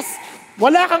 Yes!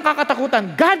 Wala kang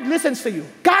kakatakutan. God listens to you.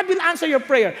 God will answer your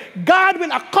prayer. God will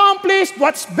accomplish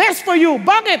what's best for you.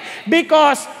 Bakit?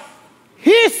 Because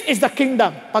His is the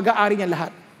kingdom. Pag-aari niya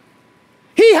lahat.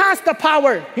 He has the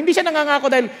power. Hindi siya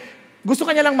nangangako dahil gusto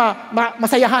kanya lang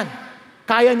masayahan.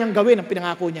 Kaya niyang gawin ang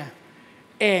pinangako niya.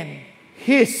 And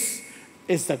His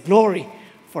is the glory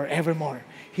forevermore.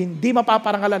 Hindi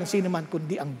mapaparangalan ng sino man,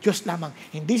 kundi ang Diyos lamang.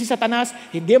 Hindi si Satanas,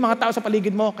 hindi ang mga tao sa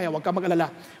paligid mo, kaya huwag ka mag-alala.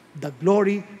 The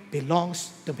glory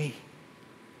belongs to me.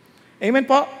 Amen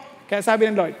po? Kaya sabi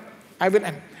ng Lord, I will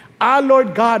end.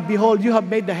 Lord God, behold, you have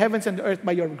made the heavens and the earth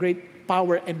by your great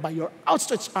power and by your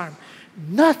outstretched arm.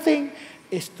 Nothing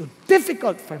is too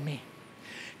difficult for me.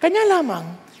 Kanya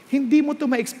lamang, hindi mo ito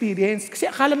ma-experience. Kasi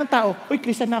akala ng tao, uy,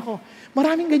 Christian na ako.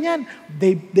 Maraming ganyan.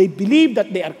 They believe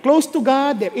that they are close to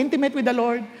God, they're intimate with the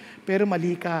Lord, pero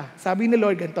mali ka. Sabi ni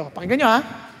Lord ganito, pakinggan nyo ha,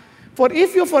 for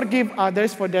if you forgive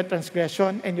others for their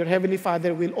transgression, and your heavenly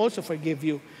Father will also forgive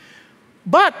you.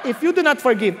 But if you do not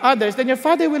forgive others, then your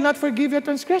Father will not forgive your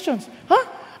transgressions. Ha?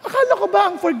 Akala ko ba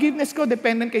ang forgiveness ko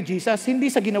dependent kay Jesus,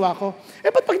 hindi sa ginawa ko?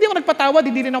 Ba't pag hindi ako nagpatawad,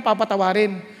 hindi rin ako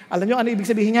papatawarin? Alam nyo ano ibig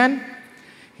sabihin yan?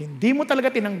 Hindi mo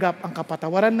talaga tinanggap ang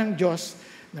kapatawaran ng Diyos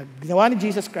na ginawa ni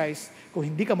Jesus Christ kung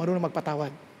hindi ka marunong magpatawad.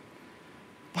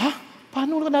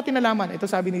 Paano natin nalaman? Ito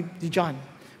sabi ni John,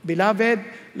 Beloved,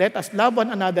 let us love one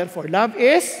another, for love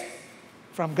is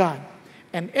from God.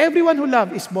 And everyone who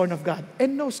loves is born of God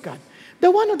and knows God. The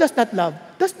one who does not love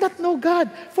does not know God,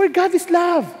 for God is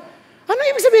love. Ano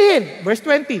ibig sabihin? Verse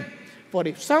 20, for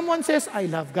if someone says, I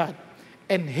love God,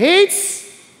 and hates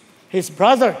his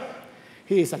brother,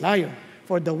 he is a liar.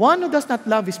 For the one who does not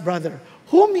love his brother,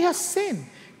 whom he has sinned,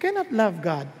 cannot love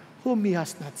God, whom he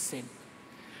has not sinned.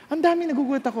 Ang dami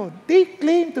nagugulat ako. They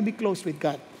claim to be close with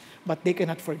God, but they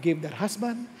cannot forgive their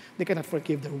husband, they cannot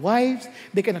forgive their wives,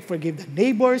 they cannot forgive their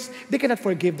neighbors, they cannot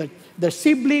forgive their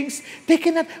siblings,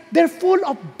 they're full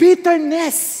of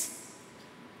bitterness.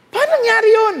 Paano nangyari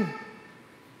yun?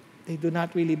 They do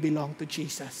not really belong to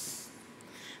Jesus.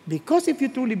 Because if you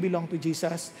truly belong to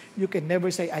Jesus, you can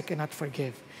never say, I cannot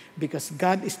forgive. Because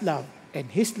God is love, and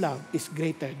His love is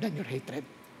greater than your hatred.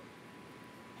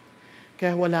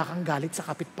 Kaya wala kang galit sa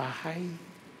kapitbahay.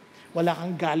 Wala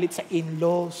kang galit sa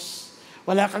in-laws.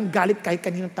 Wala kang galit kahit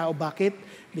kaninong tao. Bakit?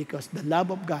 Because the love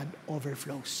of God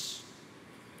overflows.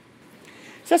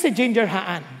 Sa si Ginger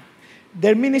Haan,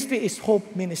 their ministry is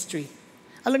Hope Ministry.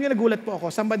 Alam niyo, nagulat po ako.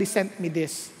 Somebody sent me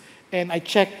this. And I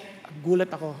checked.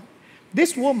 Gulat ako.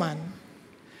 This woman,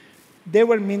 they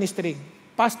were ministering.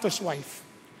 Pastor's wife.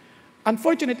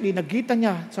 Unfortunately, nagkita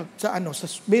niya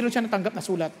meron siya natanggap na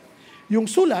sulat. Yung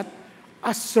sulat,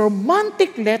 a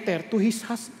romantic letter to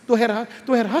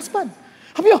her husband.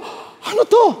 Sabi niya, ano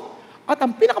to? At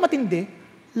ang pinakamatindi,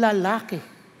 lalaki.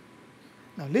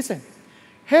 Now listen,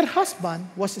 her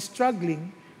husband was struggling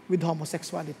with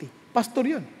homosexuality. Pastor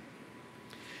yun.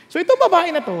 So itong babae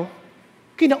na to,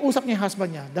 kinausap niya yung husband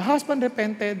niya. The husband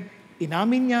repented,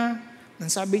 inamin niya,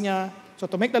 nang sabi niya, so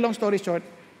to make the long story short,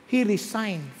 he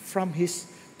resigned from his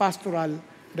pastoral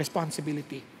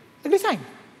responsibility. Nag-resign.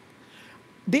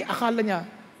 Di akala niya,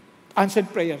 answered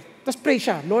prayer. Tapos pray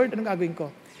siya, Lord, anong gagawin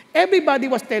ko? Everybody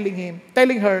was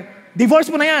telling her, divorce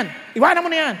mo na yan, iwanan mo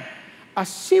na yan. As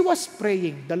she was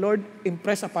praying, the Lord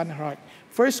impressed upon her heart.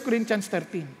 1 Corinthians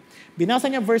 13.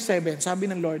 Binasa niya verse 7, sabi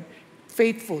ng Lord,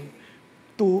 faithful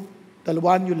to the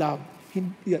one you love.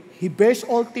 He bears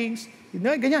all things.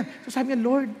 Ganyan. So sabi niya,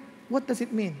 Lord, what does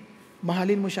it mean?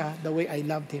 Mahalin mo siya the way I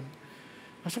loved him.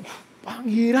 So, pang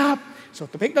hirap. So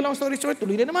to make the long story short,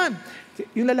 tuloy na naman.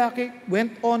 Yung lalaki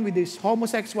went on with this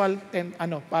homosexual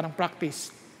parang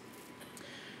practice.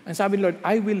 And sabi Lord,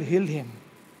 I will heal him.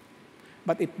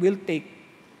 But it will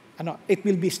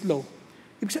be slow.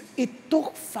 It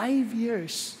took 5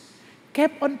 years.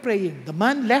 Kept on praying. The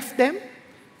man left them.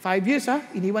 5 years,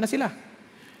 iniwan na sila.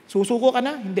 Susuko ka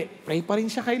na? Hindi. Pray pa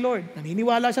rin siya kay Lord.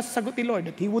 Naniniwala siya sa sagot ni Lord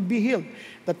that he would be healed.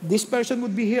 That this person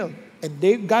would be healed. And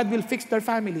God will fix their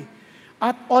family.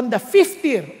 At on the 5th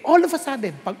year, all of a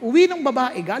sudden, pag uwi ng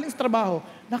babae, galing sa trabaho,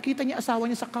 nakita niya asawa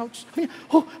niya sa couch. Sabi niya,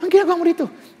 ang ginagawa mo rito?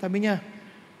 Sabi niya,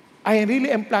 I really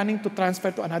am planning to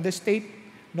transfer to another state,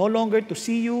 no longer to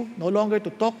see you, no longer to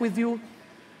talk with you.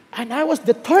 And I was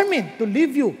determined to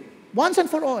leave you once and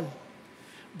for all.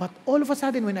 But all of a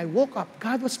sudden, when I woke up,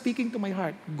 God was speaking to my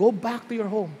heart, go back to your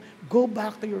home. Go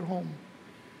back to your home.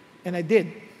 And I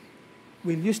did.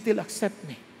 Will you still accept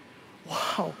me?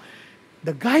 Wow.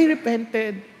 The guy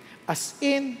repented,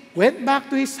 went back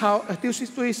to his house,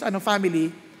 to his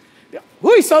family.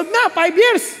 Huy, sold na, 5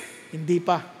 years. Hindi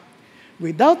pa.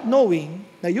 Without knowing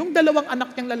na yung dalawang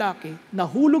anak niyang lalaki,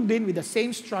 nahulog din with the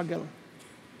same struggle.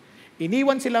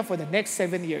 Iniwan sila for the next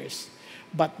 7 years.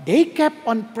 But they kept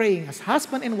on praying as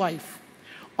husband and wife.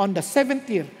 On the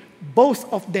 7th year, both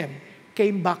of them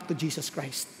came back to Jesus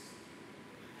Christ.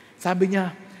 Sabi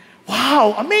niya,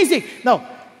 wow, amazing. Now,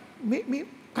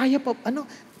 kaya pa,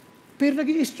 pero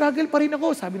nag-i-struggle pa rin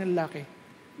ako, sabi ng lalaki.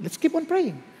 Let's keep on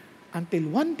praying.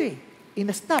 Until one day, in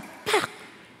a snap, pak!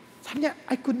 Sabi niya,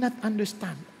 I could not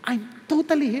understand. I'm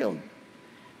totally healed.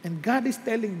 And God is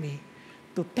telling me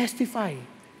to testify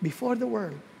before the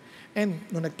world. And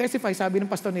nung nag-testify, sabi ng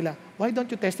pastor nila, why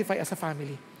don't you testify as a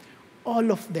family? All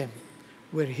of them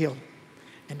were healed.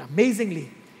 And amazingly,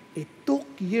 it took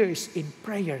years in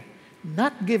prayer,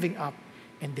 not giving up,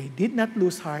 and they did not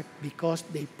lose heart because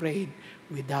they prayed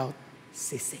without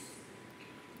ceasing.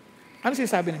 Ano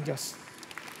sinasabi ng Diyos?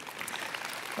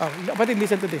 Kapatid,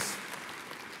 listen to this.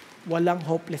 Walang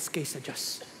hopeless case sa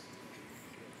Diyos.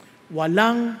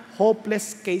 Walang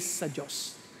hopeless case sa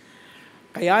Diyos.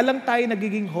 Kaya lang tayo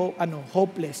nagiging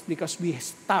hopeless because we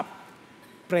stop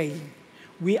praying.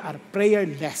 We are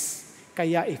prayerless.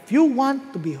 Kaya if you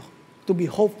want to be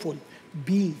hopeful,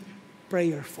 be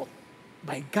prayerful.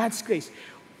 By God's grace,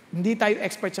 hindi tayo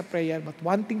expert sa prayer, but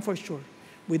one thing for sure,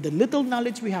 with the little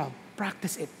knowledge we have,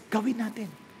 practice it. Gawin natin.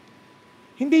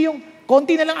 Hindi yung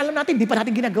konti na lang alam natin, di pa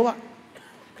natin ginagawa.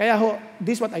 Kaya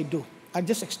this is what I do. I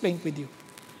just explained with you.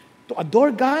 To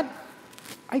adore God,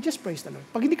 I just praise the Lord.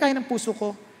 Pag hindi kaya ng puso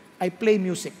ko, I play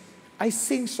music. I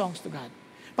sing songs to God.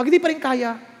 Pag hindi pa rin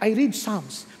kaya, I read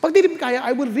Psalms. Pag hindi rin kaya,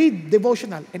 I will read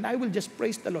devotional and I will just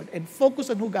praise the Lord and focus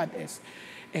on who God is.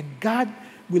 And God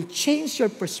will change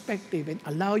your perspective and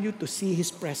allow you to see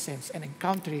His presence and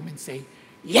encounter Him and say,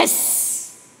 yes!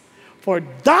 For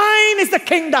thine is the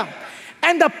kingdom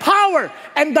and the power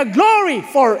and the glory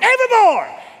forevermore.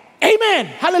 Amen!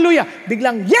 Hallelujah!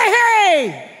 Biglang,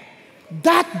 yehey!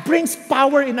 That brings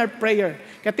power in our prayer.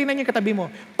 Kaya tingnan niyo yung katabi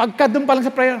mo, pagka doon pa lang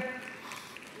sa prayer,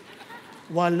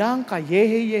 walang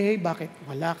ka-yehe-yehe. Bakit?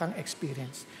 Wala kang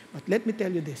experience. But let me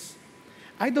tell you this.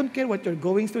 I don't care what you're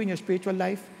going through in your spiritual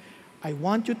life. I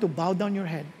want you to bow down your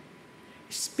head.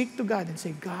 Speak to God and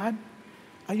say, God,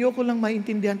 ayoko lang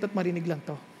maintindihan at marinig lang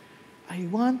to. I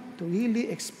want to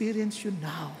really experience you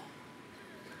now.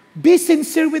 Be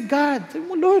sincere with God. Sabi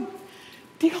mo, Lord,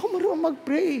 di ako marunong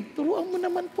mag-pray. Turuan mo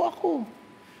naman po ako.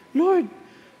 Lord,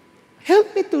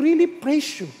 help me to really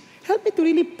praise you. Help me to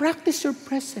really practice your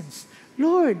presence.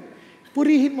 Lord,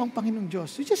 purihin mo ang Panginoong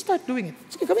Diyos. You just start doing it.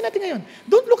 Sige, gawin natin ngayon.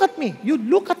 Don't look at me. You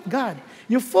look at God.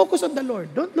 You focus on the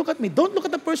Lord. Don't look at me. Don't look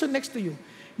at the person next to you.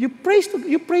 You pray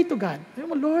to God. Sabi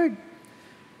mo, Lord,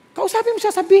 kausapin mo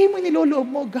siya, sabihin mo, niloloob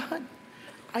mo, God,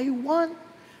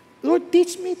 Lord,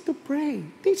 teach me to pray.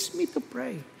 Teach me to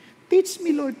pray. Teach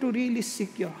me, Lord, to really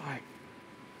seek your heart.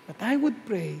 That I would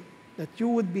pray that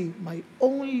you would be my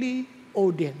only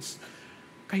audience.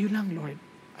 Kayo lang, Lord.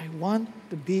 I want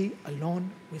to be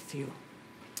alone with you.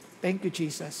 Thank you,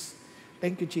 Jesus.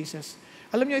 Thank you, Jesus.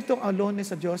 Alam niyo itong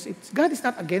aloneness sa Diyos, God is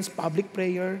not against public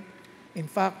prayer.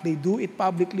 In fact, they do it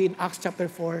publicly in Acts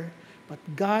chapter 4. But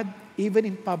God, even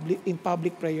in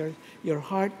public prayer, your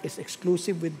heart is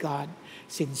exclusive with God,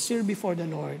 sincere before the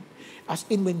Lord. As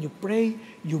in when you pray,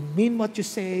 you mean what you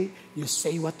say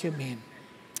what you mean.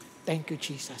 Thank you,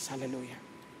 Jesus. Hallelujah.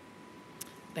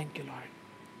 Thank you, Lord.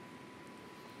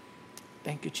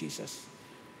 Thank you, Jesus.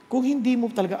 Kung hindi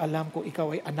mo talaga alam kung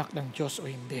ikaw ay anak ng Diyos o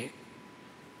hindi,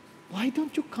 why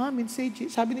don't you come and say,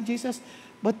 sabi ni Jesus,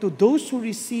 but to those who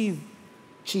receive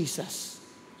Jesus,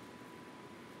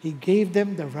 He gave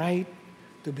them the right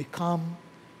to become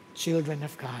children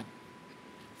of God.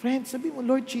 Friends, sabi mo,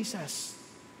 Lord Jesus,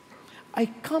 I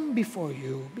come before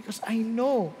you because I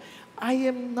know I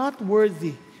am not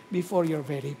worthy before your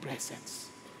very presence.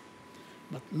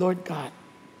 But Lord God,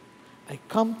 I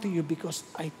come to you because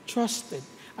I trust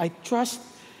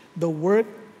the work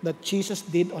that Jesus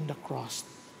did on the cross.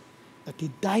 That He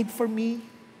died for me.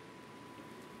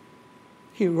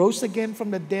 He rose again from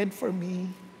the dead for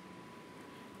me.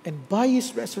 And by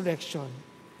His resurrection,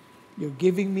 you're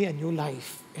giving me a new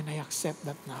life. And I accept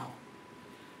that now.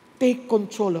 Take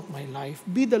control of my life.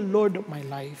 Be the Lord of my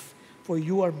life. For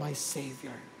you are my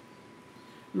Savior.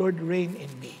 Lord, reign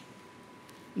in me.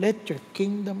 Let your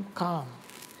kingdom come.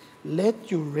 Let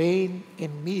you reign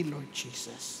in me, Lord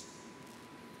Jesus.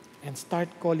 And start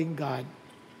calling God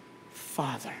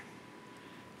Father.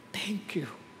 Thank you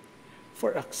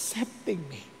for accepting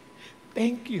me.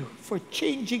 Thank you for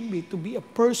changing me to be a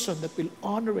person that will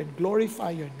honor and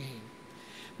glorify your name.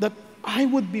 That I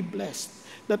would be blessed.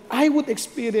 That I would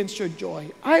experience your joy.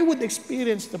 I would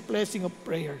experience the blessing of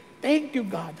prayer. Thank you,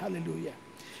 God. Hallelujah.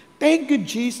 Thank you,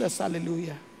 Jesus.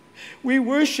 Hallelujah. We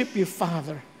worship you,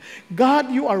 Father.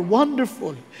 God, you are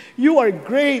wonderful. You are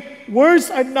great. Words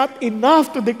are not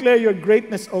enough to declare your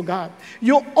greatness, O God.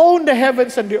 You own the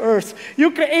heavens and the earth.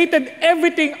 You created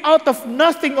everything out of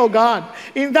nothing, O God.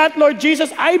 In that, Lord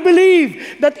Jesus, I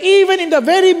believe that even in the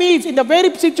very midst, in the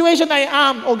very situation I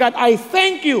am, O God, I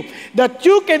thank you that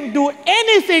you can do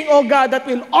anything, O God, that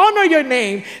will honor your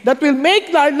name, that will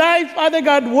make our life, Father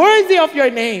God, worthy of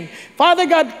your name. Father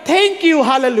God, thank you.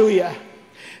 Hallelujah.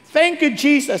 Thank you,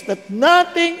 Jesus, that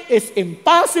nothing is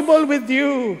impossible with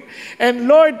you. And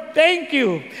Lord, thank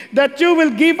you that you will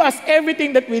give us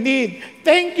everything that we need.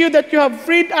 Thank you that you have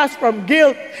freed us from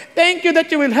guilt. Thank you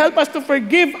that you will help us to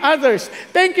forgive others.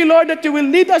 Thank you, Lord, that you will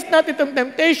lead us not into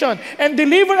temptation and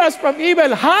deliver us from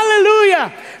evil.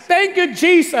 Hallelujah! Thank you,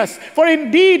 Jesus, for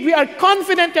indeed we are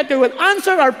confident that you will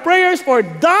answer our prayers, for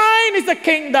thine is the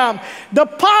kingdom, the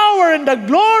power and the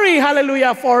glory,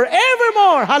 hallelujah,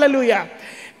 forevermore. Hallelujah.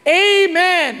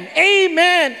 Amen,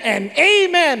 amen, and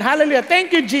amen. Hallelujah.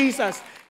 Thank you, Jesus.